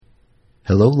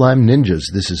Hello, Lyme Ninjas.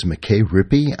 This is McKay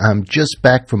Rippey. I'm just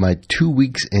back from my 2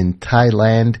 weeks in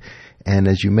Thailand, and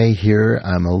as you may hear,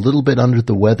 I'm a little bit under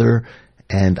the weather,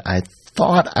 and I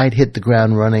thought I'd hit the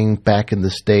ground running back in the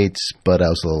States, but I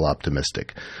was a little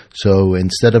optimistic. So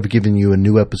instead of giving you a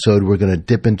new episode, we're going to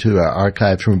dip into our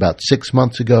archives from about 6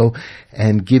 months ago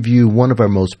and give you one of our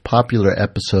most popular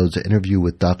episodes, an interview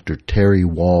with Dr. Terry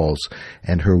Wahls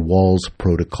and her Wahls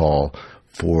protocol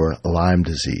for Lyme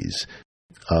disease.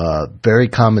 Very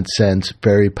common sense,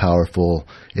 very powerful.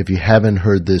 If you haven't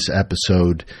heard this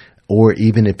episode, or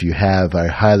even if you have, I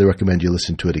highly recommend you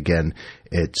listen to it again.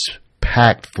 It's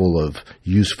packed full of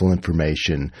useful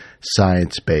information,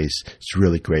 science-based. It's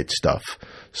really great stuff.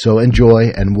 So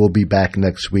enjoy, and we'll be back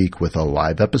next week with a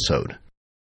live episode.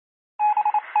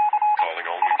 Calling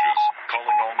all ninjas.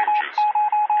 Calling all ninjas.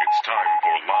 It's time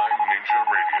for Lyme Ninja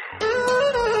Radio.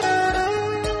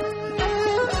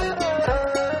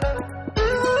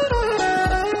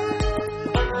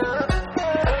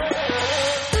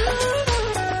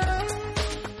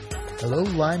 Hello,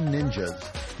 Lyme Ninjas.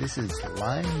 This is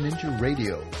Lyme Ninja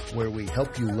Radio, where we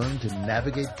help you learn to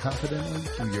navigate confidently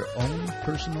through your own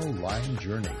personal Lyme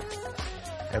journey.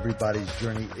 Everybody's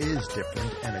journey is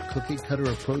different, and a cookie-cutter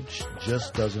approach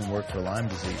just doesn't work for Lyme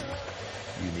disease.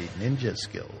 You need ninja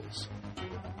skills.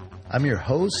 I'm your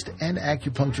host and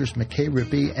acupuncturist McKay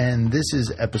Rippey, and this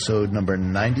is episode number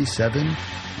 97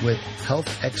 with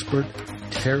health expert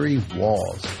Terry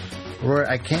Wahls. Roy,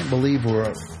 I can't believe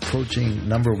we're approaching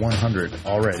number 100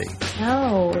 already.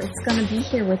 No, it's going to be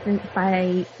here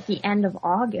by the end of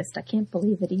August. I can't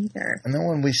believe it either. And then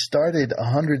when we started,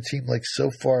 100 seemed like so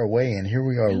far away, and here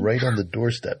we are right on the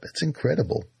doorstep. It's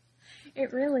incredible.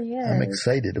 It really is. I'm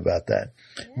excited about that.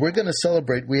 Yeah. We're going to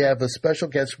celebrate. We have a special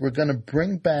guest. We're going to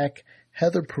bring back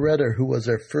Heather Perretta, who was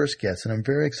our first guest, and I'm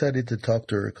very excited to talk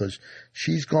to her because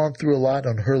she's gone through a lot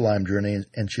on her Lyme journey,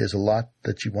 and she has a lot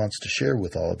that she wants to share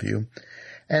with all of you.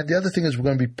 And the other thing is we're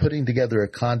going to be putting together a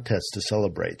contest to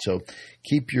celebrate. So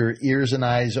keep your ears and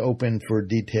eyes open for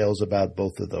details about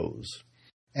both of those.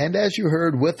 And as you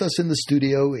heard, with us in the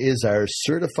studio is our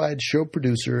certified show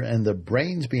producer and the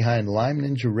brains behind Lyme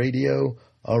Ninja Radio,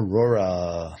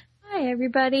 Aurora. Hi,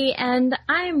 everybody. And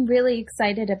I'm really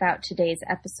excited about today's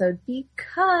episode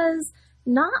because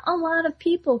not a lot of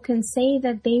people can say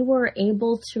that they were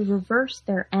able to reverse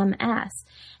their MS.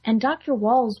 And Dr.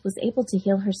 Wahls was able to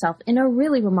heal herself in a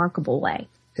really remarkable way.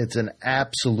 It's an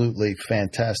absolutely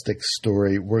fantastic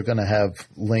story. We're going to have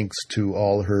links to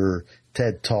all her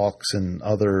TED Talks and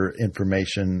other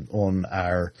information on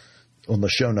the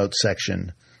show notes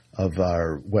section of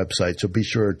our website. So be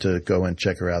sure to go and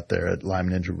check her out there at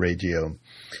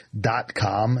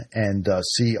LymeNinjaRadio.com and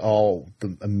see all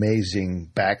the amazing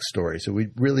backstory. So we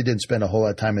really didn't spend a whole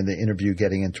lot of time in the interview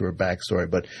getting into her backstory,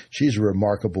 but she's a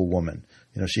remarkable woman.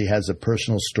 You know, she has a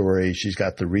personal story. She's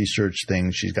got the research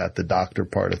thing. She's got the doctor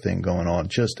part of thing going on.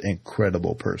 Just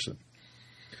incredible person.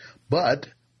 But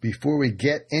before we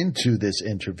get into this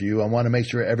interview, I want to make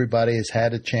sure everybody has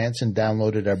had a chance and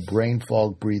downloaded our Brain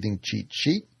Fog Breathing Cheat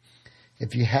Sheet.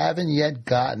 If you haven't yet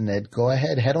gotten it, go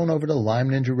ahead, head on over to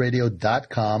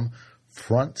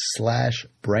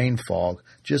LymeNinjaRadio.com/brainfog.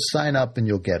 Just sign up and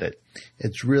you'll get it.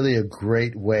 It's really a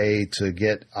great way to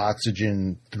get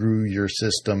oxygen through your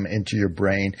system into your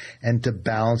brain and to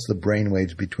balance the brain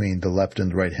waves between the left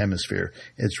and the right hemisphere.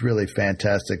 It's really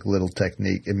fantastic little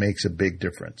technique. It makes a big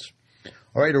difference.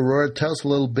 All right, Aurora, tell us a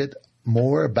little bit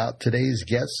more about today's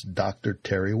guest, Dr.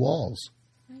 Terry Wahls.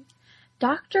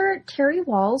 Dr. Terry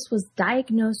Wahls was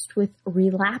diagnosed with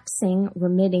relapsing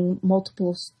remitting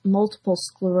multiple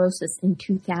sclerosis in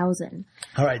 2000.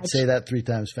 All right, say that 3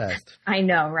 times fast. I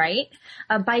know, right?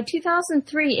 By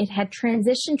 2003, it had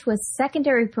transitioned to a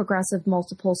secondary progressive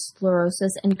multiple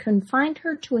sclerosis and confined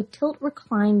her to a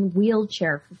tilt-recline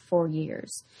wheelchair for 4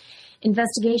 years.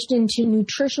 Investigation into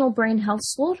nutritional brain health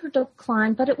slowed her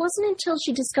decline, but it wasn't until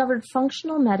she discovered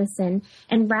functional medicine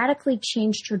and radically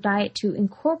changed her diet to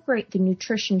incorporate the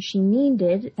nutrition she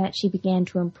needed that she began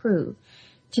to improve.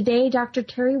 Today, Dr.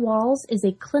 Terry Wahls is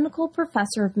a clinical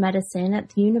professor of medicine at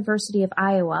the University of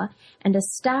Iowa and a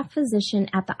staff physician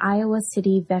at the Iowa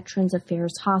City Veterans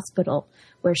Affairs Hospital,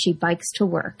 where she bikes to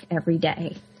work every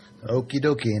day. Okie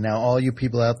dokie. Now, all you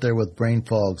people out there with brain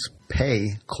fogs,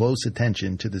 pay close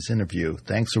attention to this interview.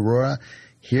 Thanks, Aurora.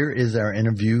 Here is our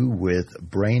interview with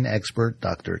brain expert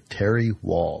Dr. Terry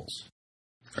Wahls.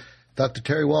 Dr.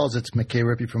 Terry Wahls, it's McKay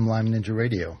Rippey from Lyme Ninja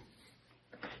Radio.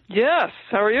 Yes.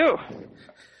 How are you?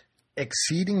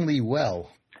 Exceedingly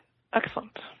well.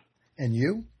 Excellent. And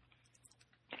you?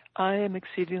 I am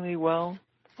exceedingly well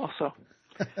also.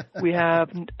 We have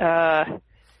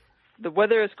The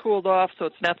weather has cooled off, so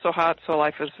it's not so hot, so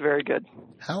life is very good.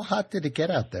 How hot did it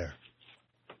get out there?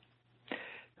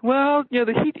 Well,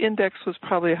 the heat index was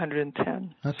probably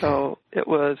 110. Okay. So it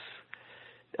was,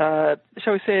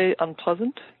 shall we say,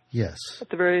 unpleasant Yes. at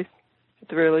the very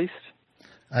least.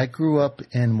 I grew up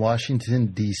in Washington,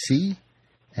 D.C.,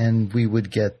 and we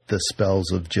would get the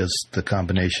spells of just the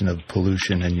combination of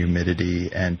pollution and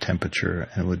humidity and temperature,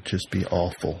 and it would just be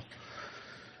awful.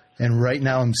 And right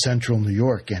now I'm central New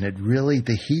York, and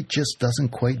the heat just doesn't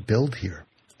quite build here.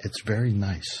 It's very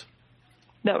nice.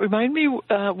 Now, remind me,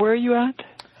 where are you at?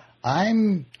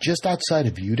 I'm just outside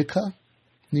of Utica,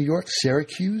 New York,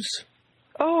 Syracuse.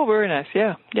 Oh, very nice.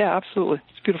 Yeah, absolutely.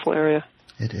 It's a beautiful area.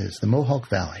 It is. The Mohawk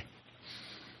Valley.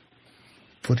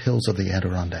 Foothills of the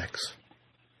Adirondacks.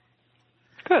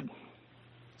 Good.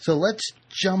 So let's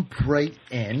jump right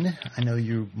in. I know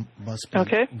you must be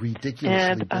ridiculously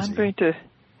and busy. I'm going to...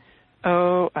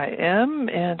 Oh, I am,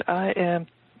 and I am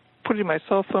putting my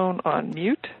cell phone on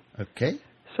mute. Okay.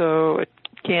 So it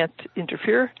can't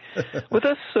interfere with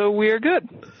us, so we are good.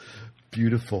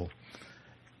 Beautiful.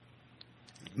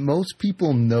 Most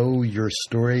people know your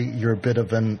story. You're a bit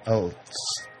of an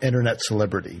internet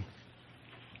celebrity.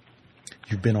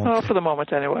 You've been on... Oh, for the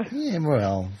moment, anyway. Yeah,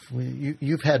 well,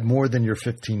 you've had more than your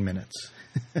 15 minutes,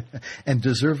 and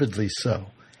deservedly so.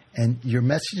 And your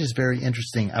message is very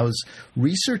interesting. I was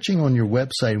researching on your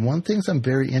website, and one of the things I'm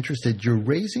very interested, you're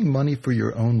raising money for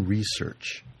your own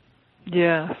research.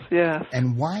 Yes.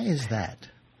 And why is that?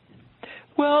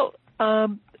 Well,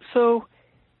 so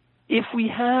if we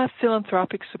have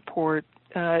philanthropic support,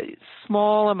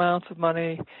 small amounts of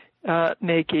money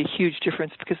make a huge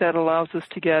difference because that allows us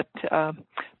to get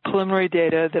preliminary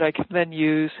data that I can then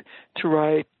use to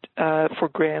write for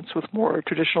grants with more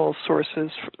traditional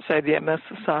sources, say the MS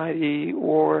Society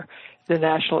or the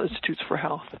National Institutes for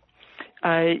Health.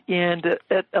 And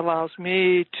it allows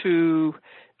me to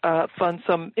fund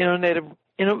some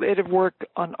innovative work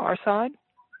on our side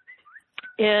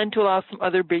and to allow some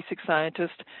other basic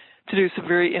scientists to do some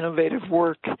very innovative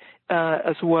work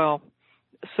as well.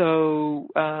 So,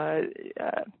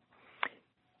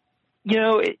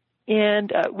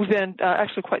 we've been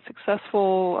actually quite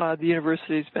successful. The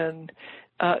university's been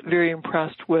very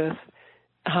impressed with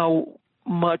how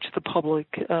much the public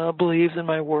believes in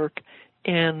my work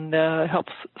and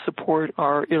helps support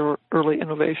our early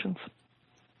innovations.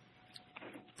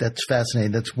 That's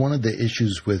fascinating. That's one of the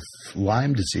issues with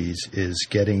Lyme disease is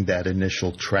getting that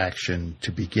initial traction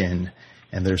to begin.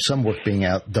 And there's some work being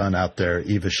done out there,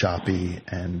 Eva Shoppe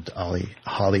and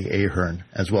Holly Ahern,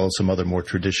 as well as some other more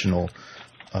traditional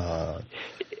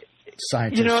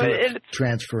scientists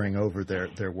transferring over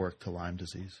their work to Lyme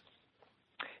disease.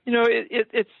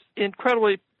 It's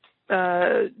incredibly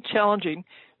challenging.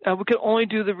 We can only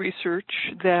do the research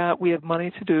that we have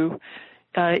money to do,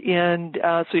 and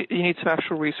so you need some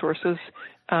actual resources.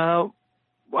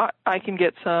 I can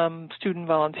get some student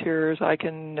volunteers. I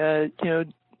can,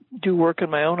 do work in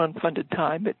my own unfunded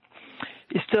time, but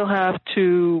you still have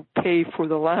to pay for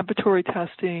the laboratory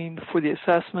testing, for the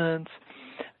assessments,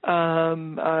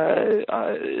 the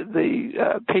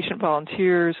patient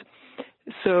volunteers.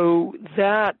 So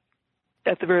that,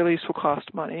 at the very least, will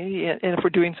cost money. And if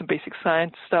we're doing some basic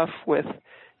science stuff with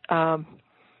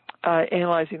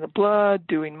analyzing the blood,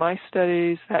 doing mice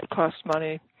studies, that costs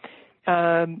money.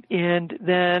 And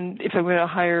then if I'm going to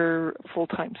hire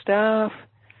full-time staff,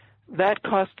 that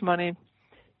costs money.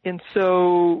 And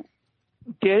so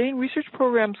getting research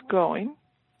programs going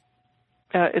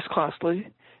is costly.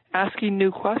 Asking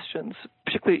new questions,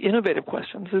 particularly innovative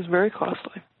questions, is very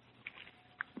costly.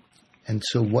 And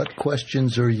so what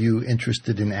questions are you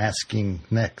interested in asking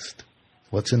next?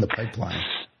 What's in the pipeline?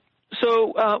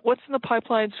 So what's in the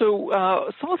pipeline? So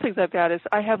some of the things I've got is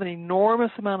I have an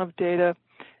enormous amount of data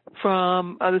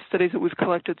from other studies that we've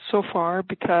collected so far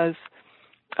because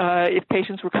if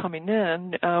patients were coming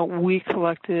in, we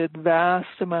collected vast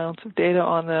amounts of data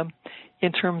on them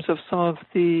in terms of some of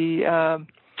the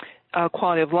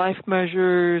quality of life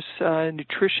measures,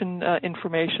 nutrition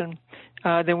information.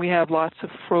 Then we have lots of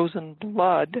frozen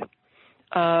blood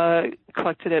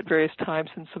collected at various times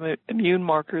and some immune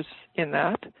markers in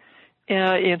that,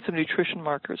 and some nutrition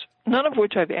markers, none of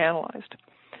which I've analyzed.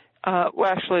 Well,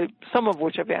 actually, some of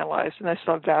which I've analyzed, and I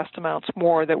still have vast amounts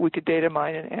more that we could data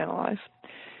mine and analyze.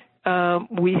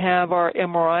 We have our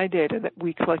MRI data that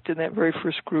we collected in that very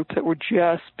first group that we're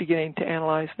just beginning to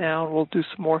analyze now, and we'll do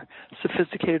some more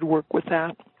sophisticated work with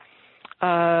that.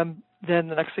 Then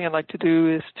the next thing I'd like to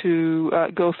do is to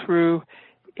go through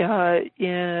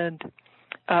and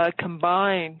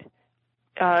combine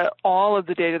all of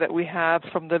the data that we have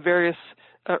from the various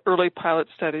early pilot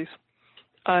studies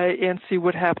and see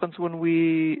what happens when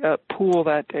we pool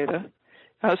that data.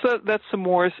 So that's some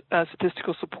more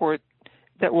statistical support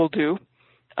that we'll do.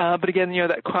 But again,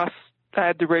 that costs, I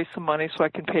had to raise some money so I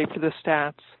can pay for the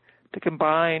stats to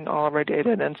combine all of our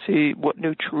data and then see what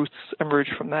new truths emerge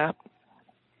from that.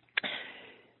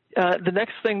 The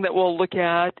next thing that we'll look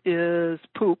at is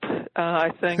poop.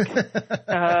 I think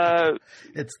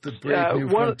it's the brave new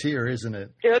frontier, isn't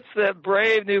it? It's the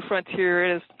brave new frontier.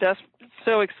 It is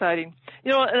so exciting.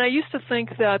 And I used to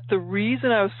think that the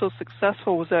reason I was so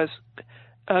successful was I was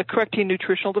correcting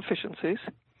nutritional deficiencies,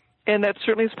 and that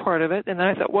certainly is part of it. And then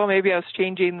I thought, well, maybe I was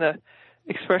changing the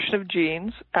expression of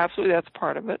genes. Absolutely, that's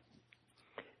part of it.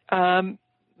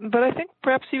 But I think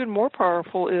perhaps even more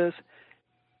powerful is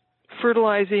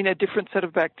fertilizing a different set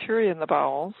of bacteria in the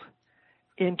bowels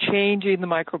and changing the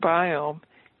microbiome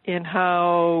in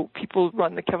how people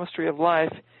run the chemistry of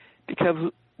life because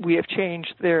we have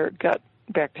changed their gut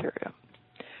bacteria.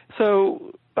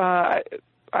 So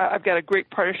I've got a great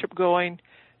partnership going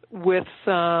with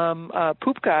some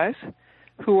poop guys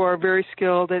who are very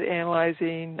skilled at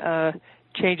analyzing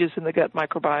changes in the gut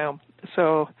microbiome.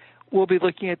 So we'll be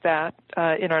looking at that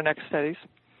in our next studies.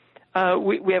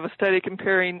 We have a study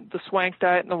comparing the Swank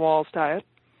diet and the Wahls diet.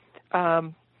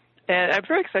 And I'm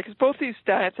very excited because both these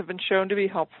diets have been shown to be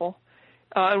helpful.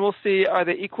 And we'll see, are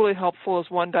they equally helpful? Is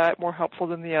one diet more helpful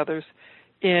than the others?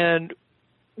 And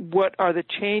what are the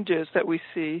changes that we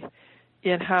see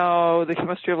in how the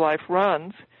chemistry of life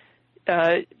runs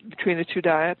between the two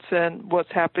diets and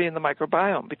what's happening in the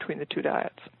microbiome between the two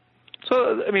diets?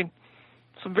 So,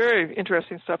 some very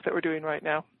interesting stuff that we're doing right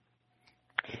now.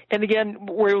 And again,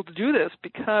 we're able to do this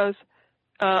because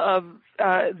of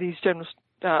these generous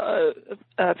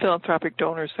philanthropic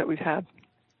donors that we've had.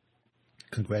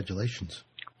 Congratulations.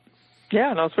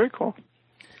 Yeah, no, it's very cool.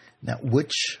 Now,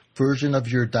 which version of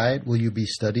your diet will you be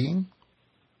studying?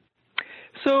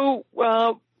 So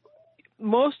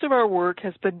most of our work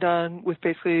has been done with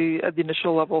basically the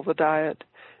initial level of the diet.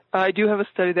 I do have a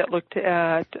study that looked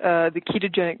at the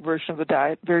ketogenic version of the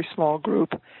diet, very small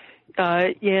group.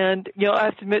 And, I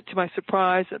have to admit to my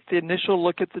surprise at the initial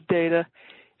look at the data,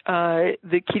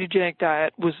 the ketogenic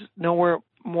diet was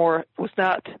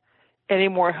not any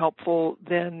more helpful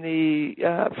than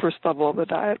the first level of the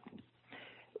diet,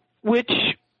 which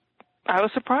I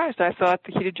was surprised. I thought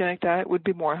the ketogenic diet would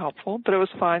be more helpful, but it was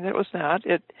fine that it was not.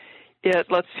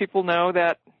 It lets people know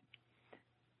that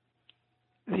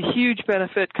the huge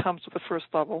benefit comes with the first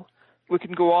level. We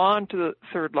can go on to the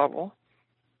third level.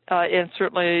 And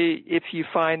certainly, if you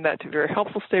find that to be very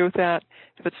helpful, stay with that.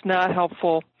 If it's not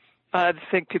helpful, I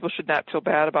think people should not feel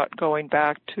bad about going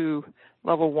back to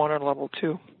level 1 or level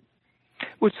 2,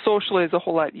 which socially is a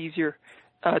whole lot easier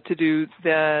to do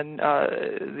than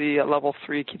the level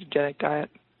 3 ketogenic diet.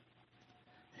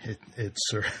 It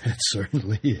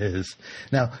certainly is.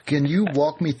 Now, can you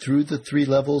walk me through the 3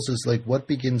 levels? Is like what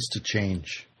begins to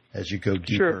change as you go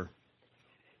deeper? Sure.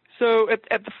 So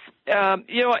at the I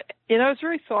was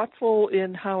very thoughtful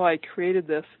in how I created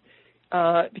this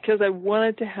because I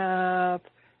wanted to have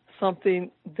something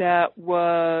that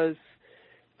was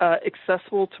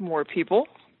accessible to more people.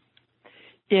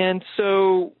 And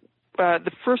so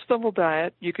the first level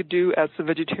diet you could do as a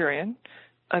vegetarian,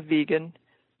 a vegan,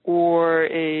 or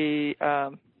a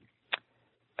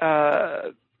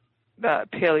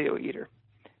paleo eater.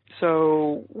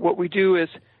 So what we do is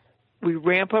we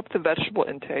ramp up the vegetable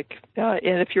intake.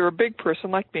 And if you're a big person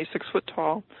like me, 6 foot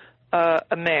tall, a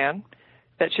man,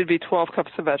 that should be 12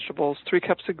 cups of vegetables, 3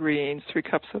 cups of greens, 3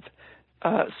 cups of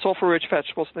sulfur-rich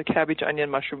vegetables in the cabbage,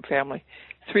 onion, mushroom family,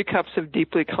 3 cups of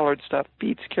deeply colored stuff,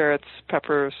 beets, carrots,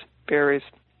 peppers, berries.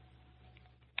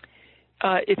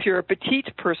 If you're a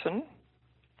petite person,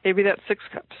 maybe that's 6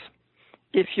 cups.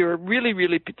 If you're really,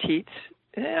 really petite,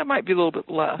 it might be a little bit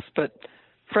less, but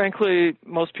frankly,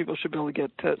 most people should be able to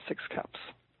get to 6 cups.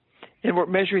 And we're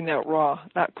measuring that raw,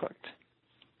 not cooked.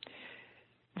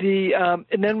 And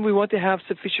then we want to have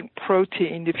sufficient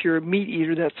protein. If you're a meat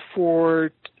eater, that's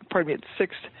 6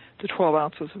 to 12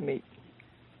 ounces of meat.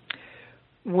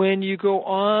 When you go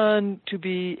on to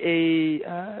be a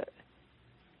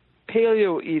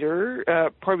paleo eater,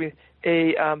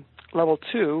 a level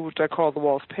 2, which I call the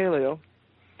Wahls Paleo,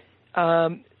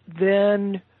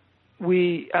 then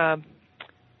we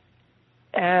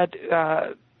add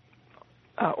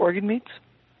organ meats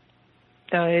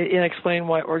and explain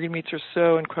why organ meats are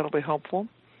so incredibly helpful.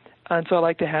 And so I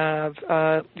like to have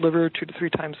liver 2 to 3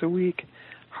 times a week,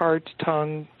 heart,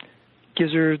 tongue,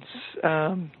 gizzards,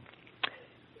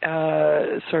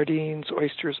 sardines,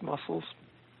 oysters, mussels.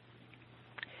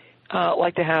 I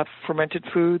like to have fermented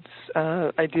foods,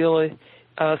 ideally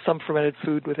some fermented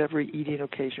food with every eating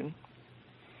occasion.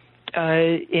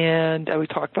 And we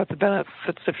talked about the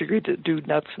benefits if you agreed to do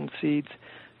nuts and seeds,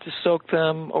 to soak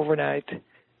them overnight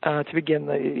to begin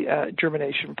the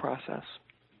germination process.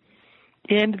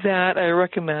 And that I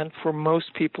recommend for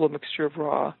most people a mixture of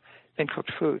raw and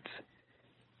cooked foods.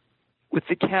 With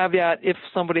the caveat, if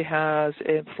somebody has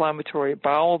an inflammatory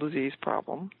bowel disease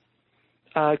problem,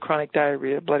 chronic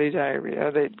diarrhea, bloody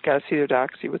diarrhea, they've got to see their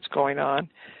doc, see what's going on,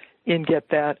 and get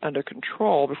that under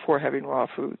control before having raw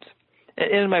foods.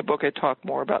 And in my book, I talk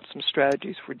more about some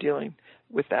strategies for dealing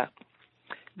with that.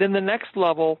 Then the next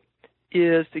level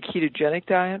is the ketogenic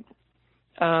diet,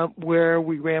 where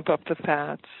we ramp up the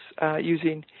fats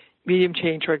using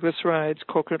medium-chain triglycerides,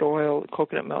 coconut oil,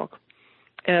 coconut milk.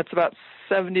 And it's about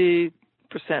 70%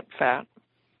 fat.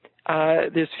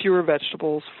 There's fewer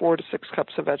vegetables, 4 to 6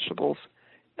 cups of vegetables,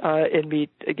 and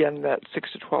meat, again, that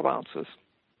 6 to 12 ounces.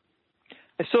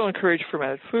 I still encourage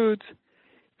fermented foods,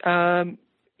 and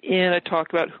I talk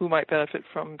about who might benefit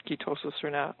from ketosis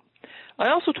or not. I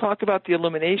also talk about the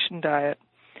elimination diet,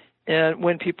 and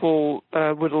when people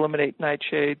would eliminate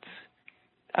nightshades,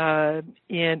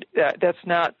 and that's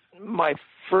not my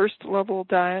first level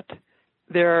diet.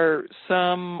 There are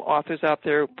some authors out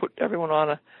there who put everyone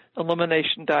on an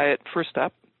elimination diet first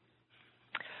up.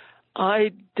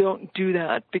 I don't do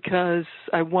that because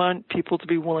I want people to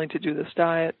be willing to do this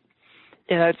diet.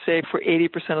 And I'd say for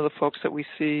 80% of the folks that we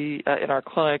see in our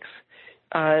clinics,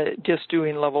 just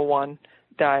doing level 1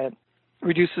 diet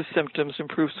reduces symptoms,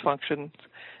 improves functions,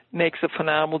 makes a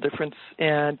phenomenal difference,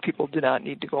 and people do not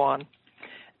need to go on.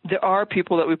 There are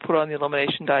people that we put on the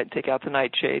elimination diet and take out the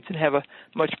nightshades and have a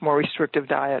much more restrictive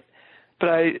diet, but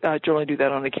I generally do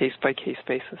that on a case-by-case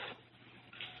basis.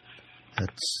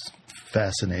 That's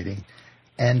fascinating.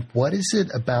 And what is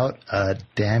it about a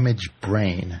damaged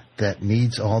brain that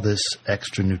needs all this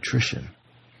extra nutrition?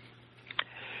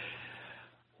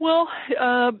 Well,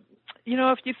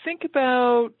 if you think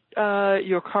about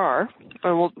your car,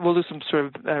 we'll do some sort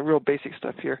of real basic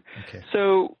stuff here. Okay.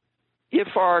 So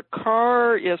if our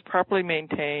car is properly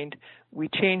maintained, we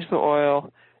change the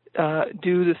oil,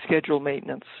 do the scheduled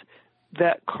maintenance,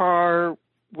 that car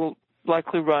will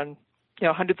likely run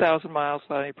 100,000 miles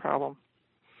without any problem.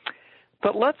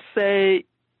 But let's say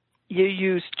you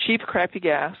use cheap, crappy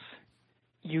gas,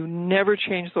 you never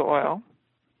change the oil,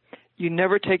 you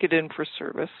never take it in for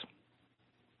service.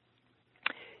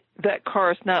 That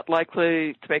car is not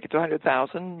likely to make it to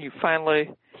 100,000. You finally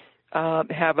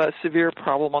have a severe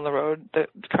problem on the road. The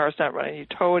car's not running. You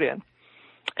tow it in,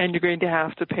 and you're going to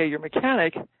have to pay your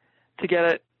mechanic to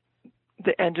get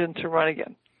the engine to run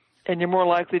again. And you're more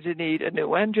likely to need a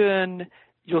new engine.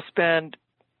 You'll spend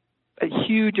a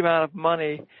huge amount of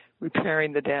money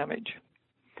repairing the damage.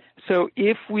 So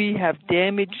if we have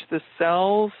damaged the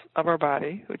cells of our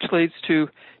body, which leads to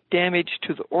damage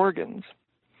to the organs,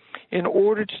 in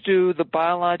order to do the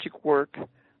biologic work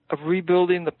of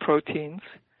rebuilding the proteins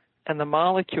and the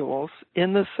molecules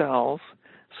in the cells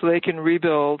so they can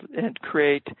rebuild and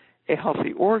create a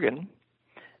healthy organ,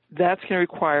 that's going to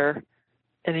require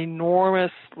an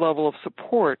enormous level of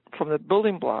support from the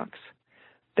building blocks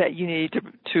that you need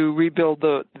to rebuild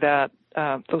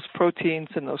those proteins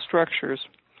and those structures,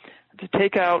 to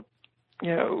take out,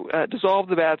 dissolve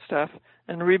the bad stuff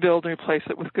and rebuild and replace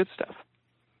it with good stuff.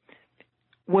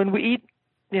 When we eat,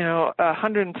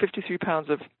 153 pounds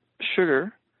of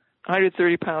sugar,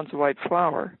 130 pounds of white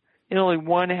flour, and only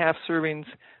 1.5 servings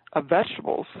of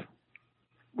vegetables,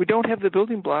 we don't have the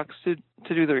building blocks to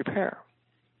do the repair.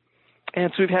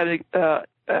 And so we've had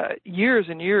years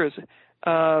and years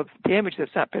of damage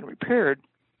that's not been repaired.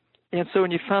 And so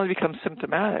when you finally become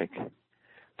symptomatic,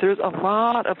 there's a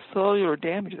lot of cellular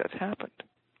damage that's happened.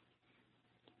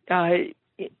 When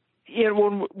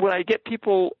I get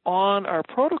people on our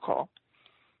protocol,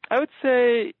 I would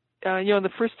say, in the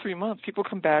first 3 months, people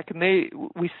come back and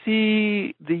we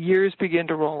see the years begin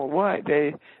to roll away.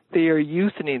 They are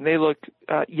youthening. They look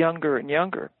younger and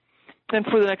younger. And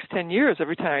for the next 10 years,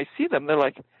 every time I see them, they're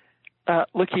like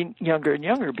looking younger and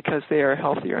younger because they are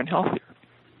healthier and healthier.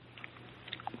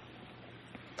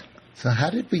 So how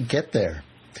did we get there?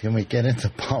 Can we get into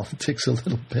politics a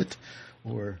little bit,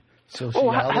 or sociology?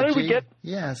 Oh, how did we get?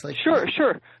 Yeah, it's like sure.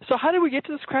 So how did we get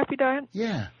to this crappy diet?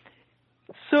 Yeah.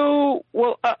 So,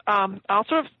 I'll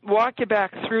sort of walk you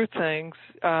back through things.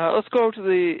 Let's go to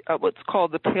the what's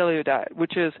called the paleo diet,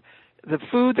 which is the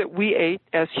food that we ate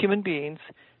as human beings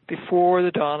before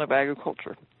the dawn of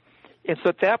agriculture. And so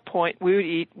at that point, we would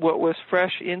eat what was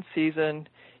fresh in season.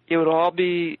 It would all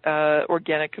be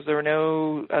organic because there were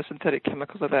no synthetic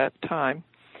chemicals at that time.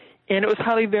 And it was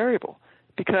highly variable.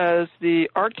 because the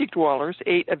Arctic dwellers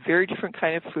ate a very different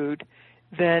kind of food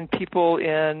than people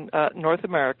in North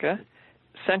America,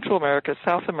 Central America,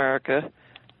 South America,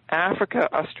 Africa,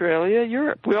 Australia,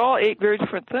 Europe. We all ate very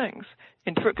different things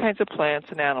in different kinds of plants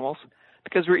and animals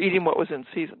because we're eating what was in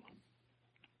season.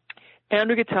 And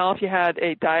we could tell if you had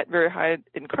a diet very high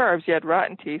in carbs, you had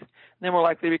rotten teeth, and they were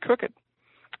likely to be crooked.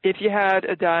 If you had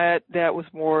a diet that was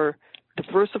more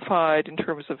diversified in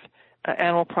terms of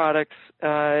animal products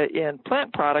and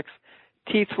plant products,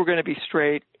 teeth were going to be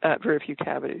straight, very few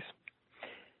cavities.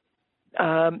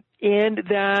 And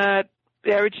that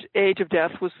the average age of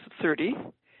death was 30.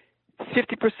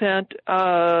 50%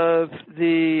 of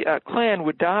the clan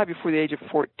would die before the age of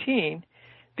 14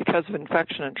 because of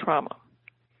infection and trauma.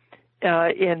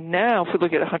 And now, if we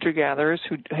look at hunter-gatherers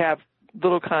who have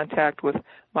little contact with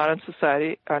modern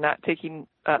society, are not taking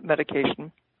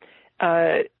medication,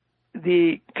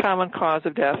 the common cause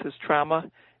of death is trauma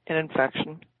and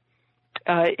infection,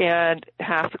 and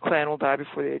half the clan will die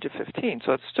before the age of 15.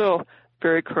 So it's still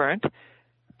very current.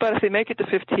 But if they make it to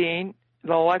 15,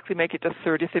 they'll likely make it to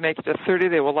 30. If they make it to 30,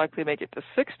 they will likely make it to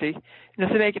 60. And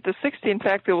if they make it to 60, in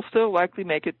fact, they will still likely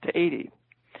make it to 80.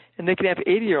 And they can have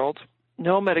 80-year-olds,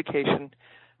 no medication,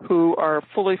 who are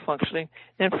fully functioning,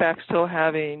 and in fact still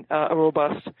having a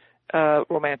robust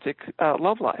romantic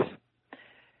love life.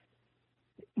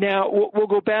 Now, we'll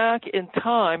go back in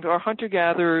time. Our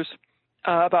hunter-gatherers,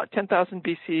 about 10,000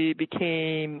 BC,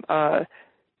 became,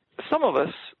 some of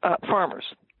us, farmers.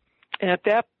 And at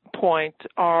that point,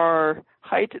 our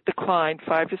height declined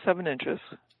 5 to 7 inches.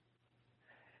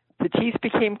 The teeth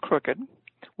became crooked.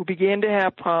 We began to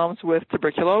have problems with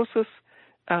tuberculosis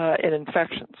and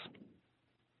infections.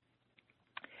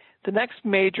 The next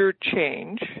major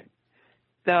change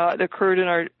that occurred in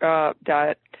our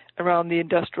diet around the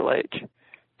industrial age,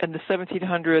 in the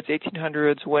 1700s,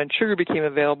 1800s, when sugar became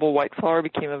available, white flour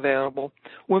became available,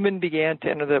 women began to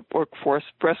enter the workforce,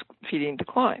 breastfeeding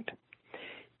declined.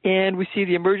 And we see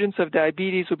the emergence of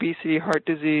diabetes, obesity, heart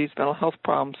disease, mental health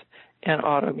problems, and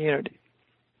autoimmunity.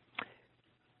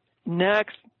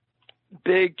 Next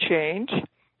big change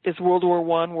is World War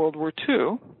I, World War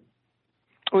II.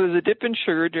 Well, there's a dip in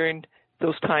sugar during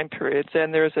those time periods,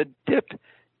 and there's a dip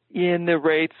in the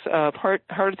rates of heart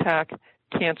attack,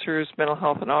 cancers, mental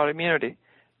health, and autoimmunity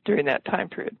during that time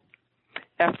period.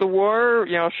 After the war,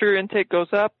 sugar intake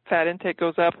goes up, fat intake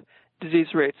goes up, disease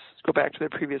rates go back to their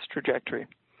previous trajectory.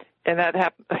 And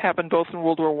that happened both in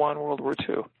World War I and World War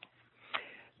II.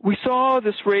 We saw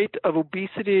this rate of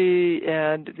obesity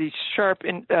and these sharp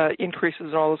increases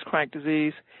in all this chronic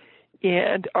disease,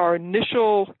 and our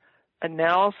initial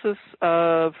analysis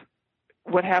of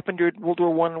what happened during World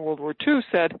War I and World War II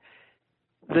said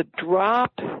the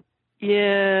drop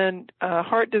in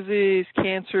heart disease,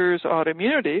 cancers,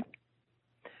 autoimmunity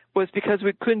was because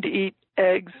we couldn't eat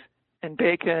eggs and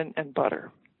bacon and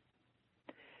butter.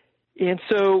 And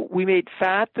so we made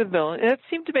fat the villain. And it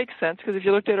seemed to make sense because if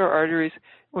you looked at our arteries,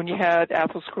 when you had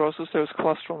atherosclerosis, there was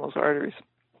cholesterol in those arteries.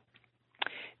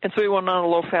 And so we went on a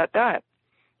low-fat diet,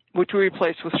 which we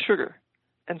replaced with sugar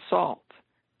and salt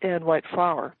and white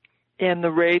flour. And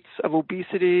the rates of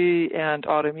obesity and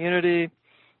autoimmunity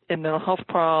and mental health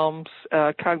problems,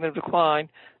 cognitive decline,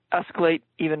 escalate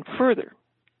even further.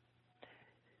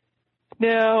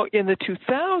 Now, in the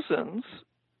 2000s,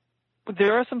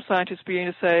 there are some scientists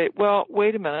beginning to say, well,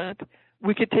 wait a minute,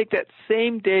 we could take that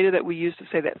same data that we used to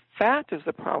say that fat is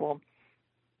the problem,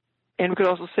 and we could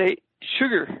also say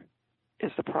sugar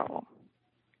is the problem.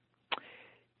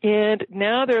 And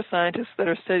now there are scientists that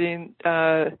are studying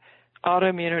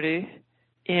autoimmunity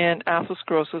and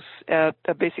atherosclerosis at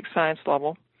a basic science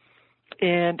level,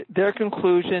 and their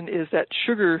conclusion is that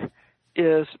sugar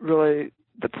is really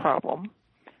the problem,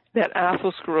 that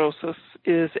atherosclerosis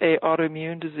is an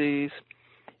autoimmune disease,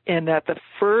 and that the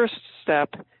first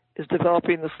step is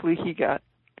developing this leaky gut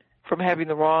from having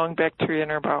the wrong bacteria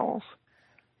in our bowels.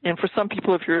 And for some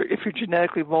people, if you're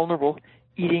genetically vulnerable,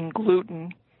 eating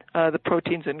gluten, the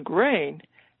proteins in grain,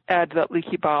 add to that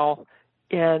leaky bowel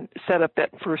and set up that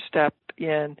first step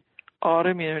in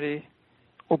autoimmunity,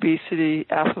 obesity,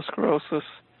 atherosclerosis,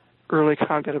 early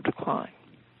cognitive decline.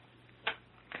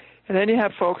 And then you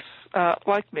have folks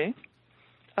like me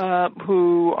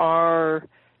who are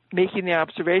making the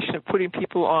observation of putting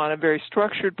people on a very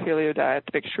structured paleo diet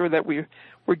to make sure that we're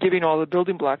giving all the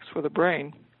building blocks for the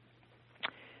brain,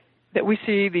 that we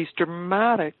see these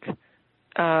dramatic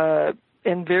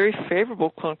and very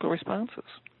favorable clinical responses.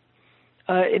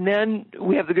 And then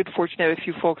we have the good fortune to have a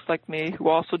few folks like me who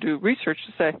also do research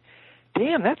to say,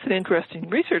 damn, that's an interesting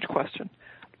research question.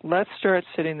 Let's start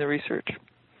studying the research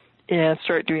and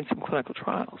start doing some clinical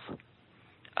trials.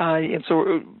 And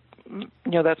so,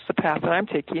 that's the path that I'm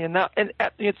taking. And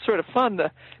it's sort of fun.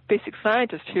 The basic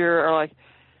scientists here are like,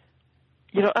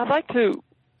 I'd like to.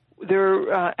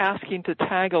 They're asking to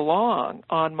tag along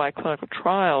on my clinical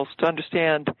trials to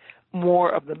understand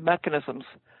more of the mechanisms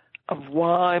of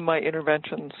why my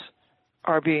interventions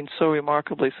are being so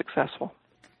remarkably successful.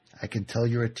 I can tell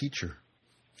you're a teacher.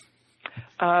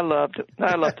 I love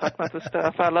talking about this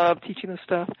stuff. I love teaching this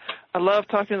stuff. I love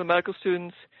talking to the medical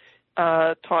students,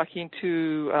 talking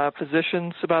to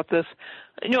physicians about this,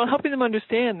 helping them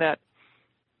understand that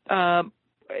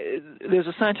there's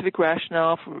a scientific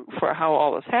rationale for how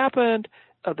all this happened,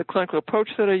 the clinical approach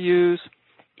that I use,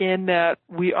 in that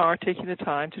we are taking the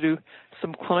time to do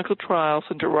some clinical trials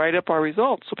and to write up our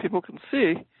results so people can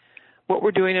see what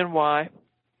we're doing and why.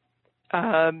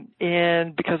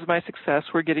 And because of my success,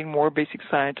 we're getting more basic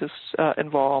scientists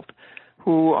involved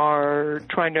who are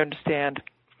trying to understand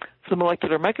the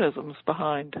molecular mechanisms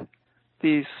behind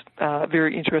these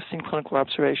very interesting clinical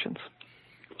observations.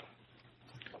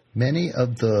 Many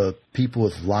of the people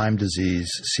with Lyme disease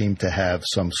seem to have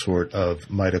some sort of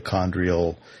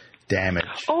mitochondrial damage.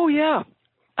 Oh, yeah.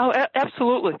 Oh,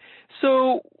 absolutely.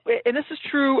 So, and this is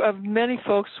true of many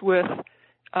folks with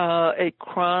a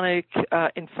chronic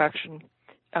infection.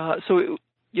 So,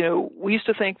 we used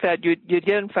to think that you'd get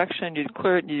infection, you'd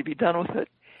clear it, and you'd be done with it.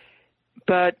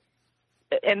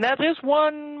 And that is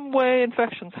one way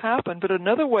infections happen, but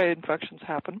another way infections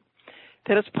happen,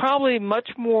 that it's probably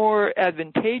much more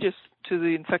advantageous to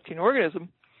the infecting organism,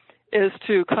 is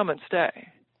to come and stay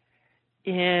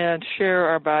and share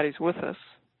our bodies with us.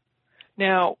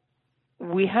 Now,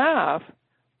 we have,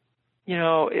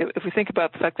 if we think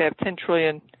about the fact that I have 10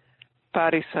 trillion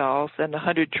body cells and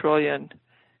 100 trillion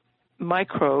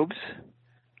microbes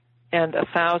and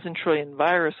 1,000 trillion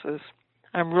viruses,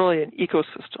 I'm really an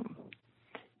ecosystem.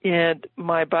 And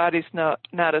my body's not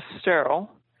as sterile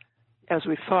as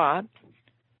we thought.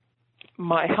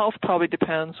 My health probably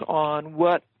depends on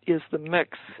what is the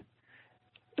mix,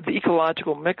 the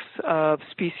ecological mix of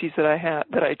species that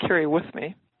I carry with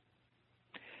me.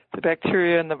 The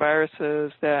bacteria and the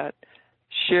viruses that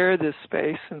share this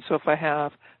space. And so if I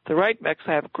have the right mix,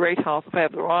 I have great health. If I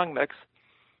have the wrong mix,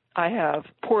 I have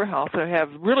poor health. If I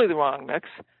have really the wrong mix,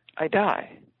 I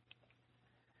die.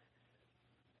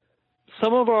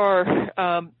 Some of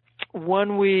our,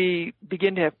 when we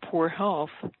begin to have poor health,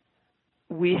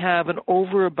 we have an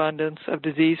overabundance of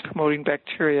disease-promoting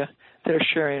bacteria that are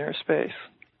sharing our space.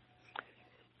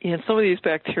 And some of these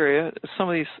bacteria, some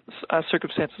of these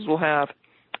circumstances will have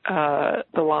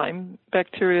the Lyme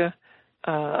bacteria,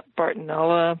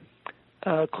 Bartonella,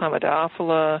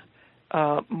 Chlamydophila,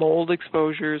 mold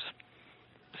exposures.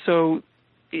 So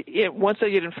once I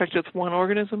get infected with one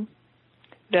organism,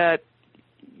 when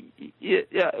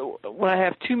I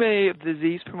have too many of the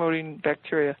disease-promoting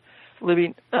bacteria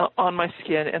living on my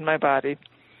skin and my body,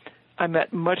 I'm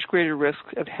at much greater risk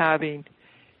of having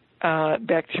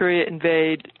bacteria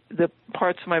invade the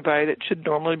parts of my body that should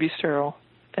normally be sterile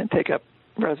and take up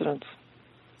residence.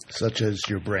 Such as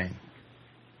your brain.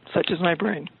 Such as my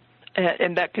brain.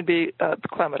 And that could be the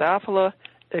Chlamydophila,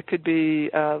 it could be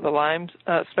the Lyme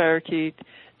spirochete,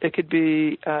 it could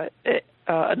be a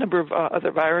number of other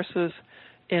viruses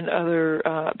and other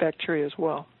bacteria as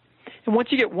well. And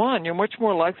once you get one, you're much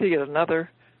more likely to get another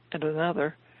and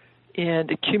another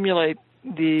and accumulate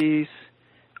these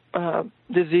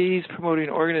disease-promoting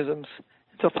organisms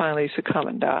until finally you succumb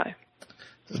and die.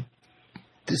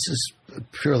 This is a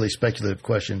purely speculative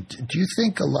question. Do you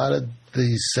think a lot of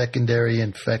these secondary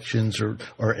infections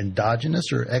are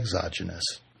endogenous or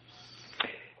exogenous?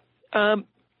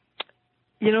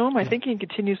 My thinking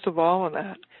continues to evolve on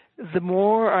that. The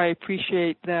more I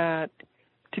appreciate that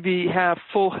to have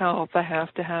full health, I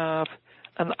have to have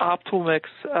an optimal mix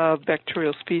of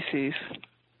bacterial species.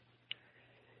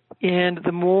 And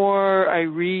the more I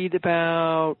read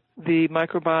about the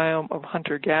microbiome of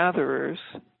hunter-gatherers,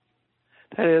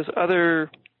 that is,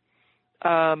 other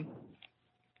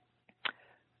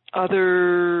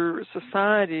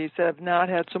societies that have not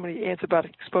had so many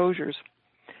antibiotic exposures,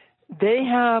 they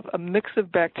have a mix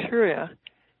of bacteria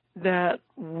that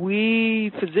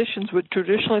we physicians would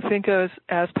traditionally think of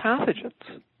as pathogens.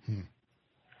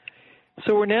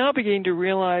 So we're now beginning to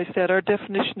realize that our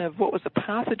definition of what was a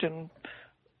pathogen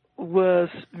was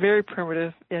very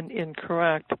primitive and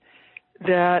incorrect,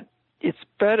 that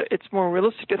it's more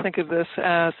realistic to think of this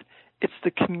as it's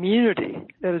the community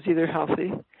that is either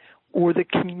healthy or the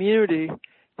community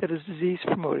that is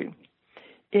disease-promoting.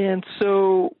 And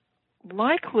so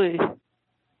likely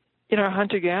in our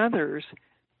hunter-gatherers,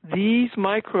 these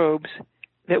microbes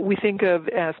that we think of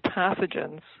as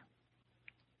pathogens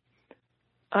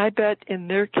I bet in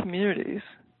their communities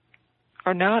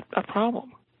are not a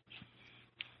problem.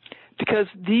 Because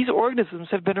these organisms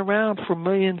have been around for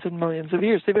millions and millions of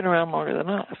years. They've been around longer than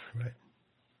us. Right.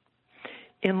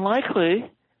 And likely,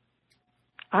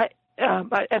 I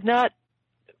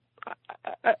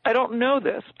don't know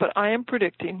this, but I am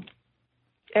predicting,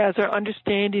 as our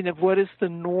understanding of what is the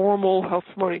normal health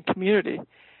promoting community,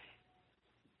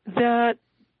 that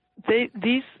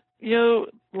these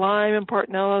Lyme and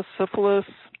Bartonella, syphilis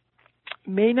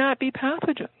may not be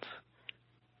pathogens.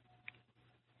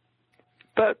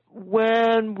 But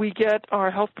when we get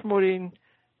our health promoting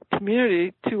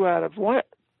community too out of whack,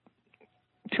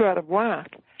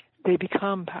 they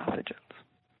become pathogens.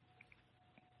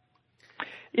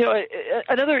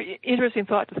 Another interesting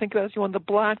thought to think about is when the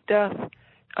Black Death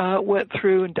went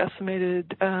through and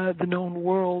decimated the known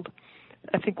world,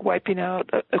 I think wiping out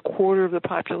a quarter of the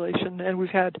population, and we've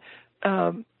had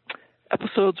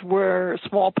episodes where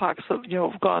smallpox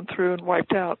have gone through and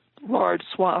wiped out large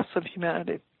swaths of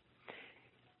humanity.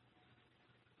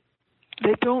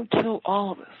 They don't kill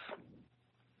all of us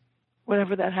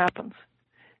whenever that happens.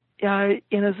 And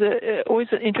it's always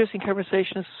an interesting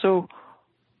conversation. So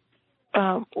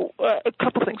a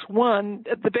couple things. One,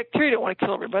 the bacteria don't want to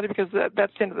kill everybody because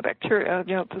that's the end of the bacteria.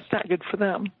 It's not good for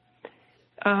them.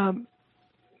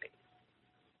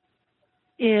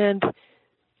 And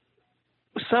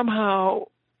somehow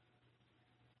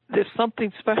there's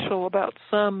something special about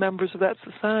some members of that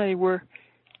society where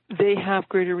they have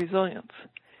greater resilience.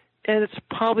 And it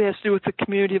probably has to do with the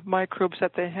community of microbes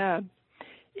that they had.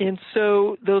 And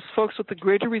so those folks with the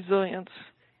greater resilience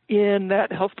in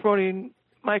that health-promoting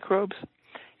microbes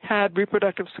had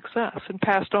reproductive success and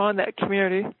passed on that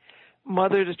community,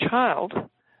 mother to child,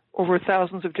 over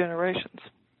thousands of generations.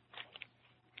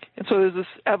 And so there's this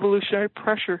evolutionary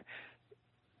pressure,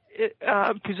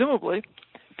 presumably,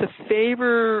 to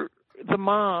favor the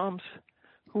moms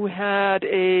who had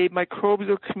a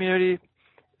microbial community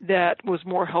that was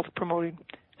more health promoting.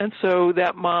 And so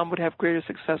that mom would have greater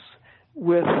success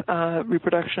with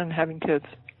reproduction and having kids.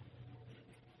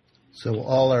 So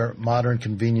all our modern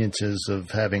conveniences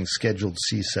of having scheduled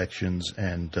C-sections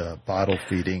and bottle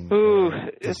feeding. Ooh,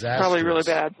 it's probably really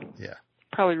bad. Yeah.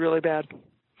 Probably really bad.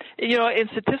 And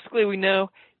statistically we know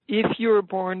if you were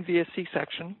born via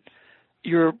C-section,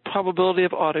 your probability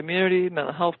of autoimmunity,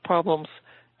 mental health problems,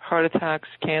 heart attacks,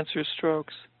 cancer,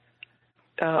 strokes,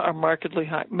 are markedly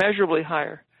high, measurably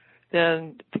higher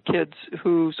than the kids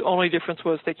whose only difference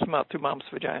was they came out through mom's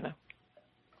vagina.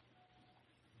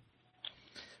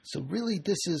 So really,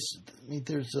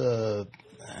 there's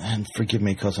and forgive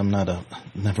me because I'm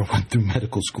never went through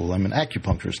medical school. I'm an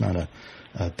acupuncturist, not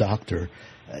a doctor.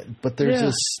 But there's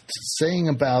this saying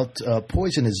about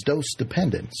poison is dose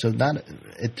dependent. So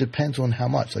it depends on how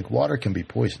much. Like water can be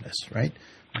poisonous, right?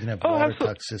 You can have water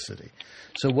toxicity.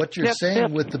 So what you're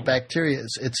saying with the bacteria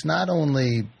is it's not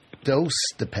only dose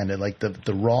dependent, like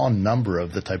the raw number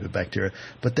of the type of bacteria,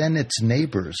 but then its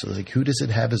neighbors. So like who does it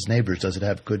have as neighbors? Does it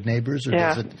have good neighbors, or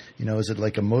does it, is it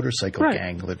like a motorcycle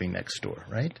gang living next door,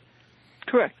 right?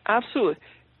 Correct. Absolutely.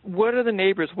 What are the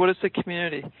neighbors? What is the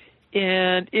community?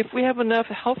 And if we have enough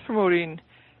health-promoting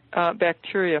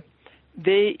bacteria,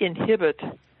 they inhibit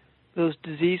those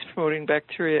disease-promoting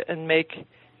bacteria and make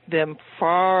them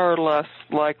far less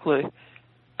likely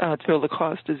to be able to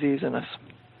cause disease in us.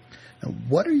 Now,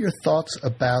 what are your thoughts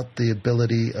about the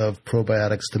ability of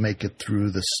probiotics to make it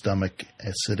through the stomach,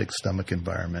 acidic stomach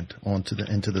environment, into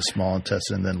the small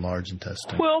intestine and then large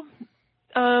intestine? Well,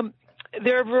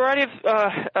 there are a variety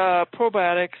of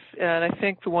probiotics, and I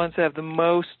think the ones that have the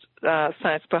most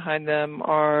science behind them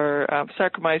are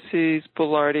Saccharomyces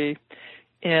boulardii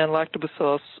and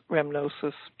Lactobacillus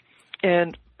rhamnosus,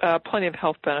 and plenty of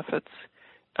health benefits.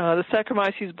 The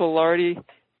Saccharomyces boulardii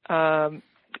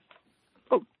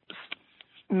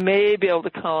may be able to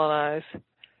colonize.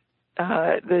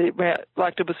 The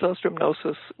Lactobacillus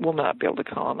rhamnosus will not be able to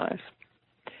colonize.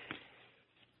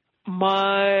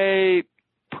 My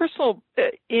personal,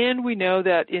 and we know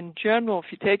that in general,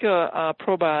 if you take a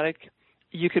probiotic,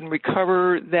 you can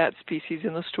recover that species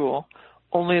in the stool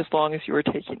only as long as you are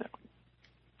taking it.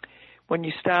 When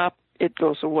you stop, it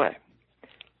goes away.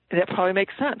 And that probably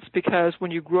makes sense because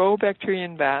when you grow bacteria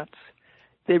in vats,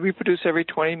 they reproduce every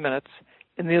 20 minutes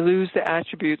and they lose the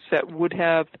attributes that would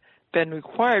have been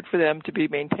required for them to be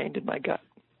maintained in my gut.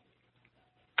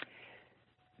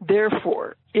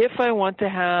 Therefore, if I want to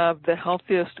have the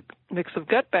healthiest mix of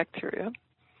gut bacteria,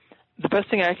 the best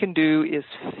thing I can do is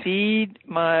feed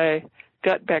my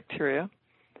gut bacteria,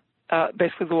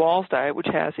 basically the Wahls diet, which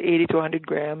has 80 to 100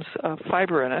 grams of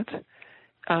fiber in it,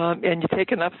 and you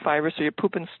take enough fiber so you're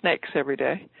pooping snakes every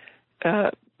day,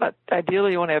 but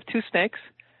ideally you want to have 2 snakes.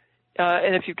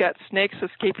 And if you've got snakes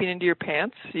escaping into your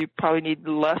pants, you probably need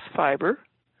less fiber.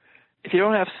 If you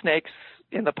don't have snakes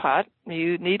in the pot,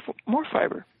 you need more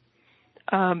fiber.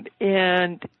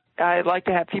 And I like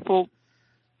to have people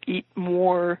eat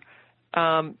more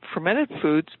fermented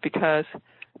foods because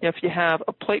if you have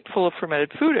a plate full of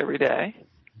fermented food every day,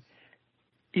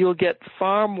 you'll get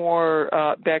far more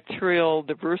bacterial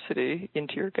diversity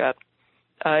into your gut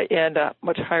and a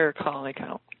much higher colony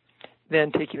count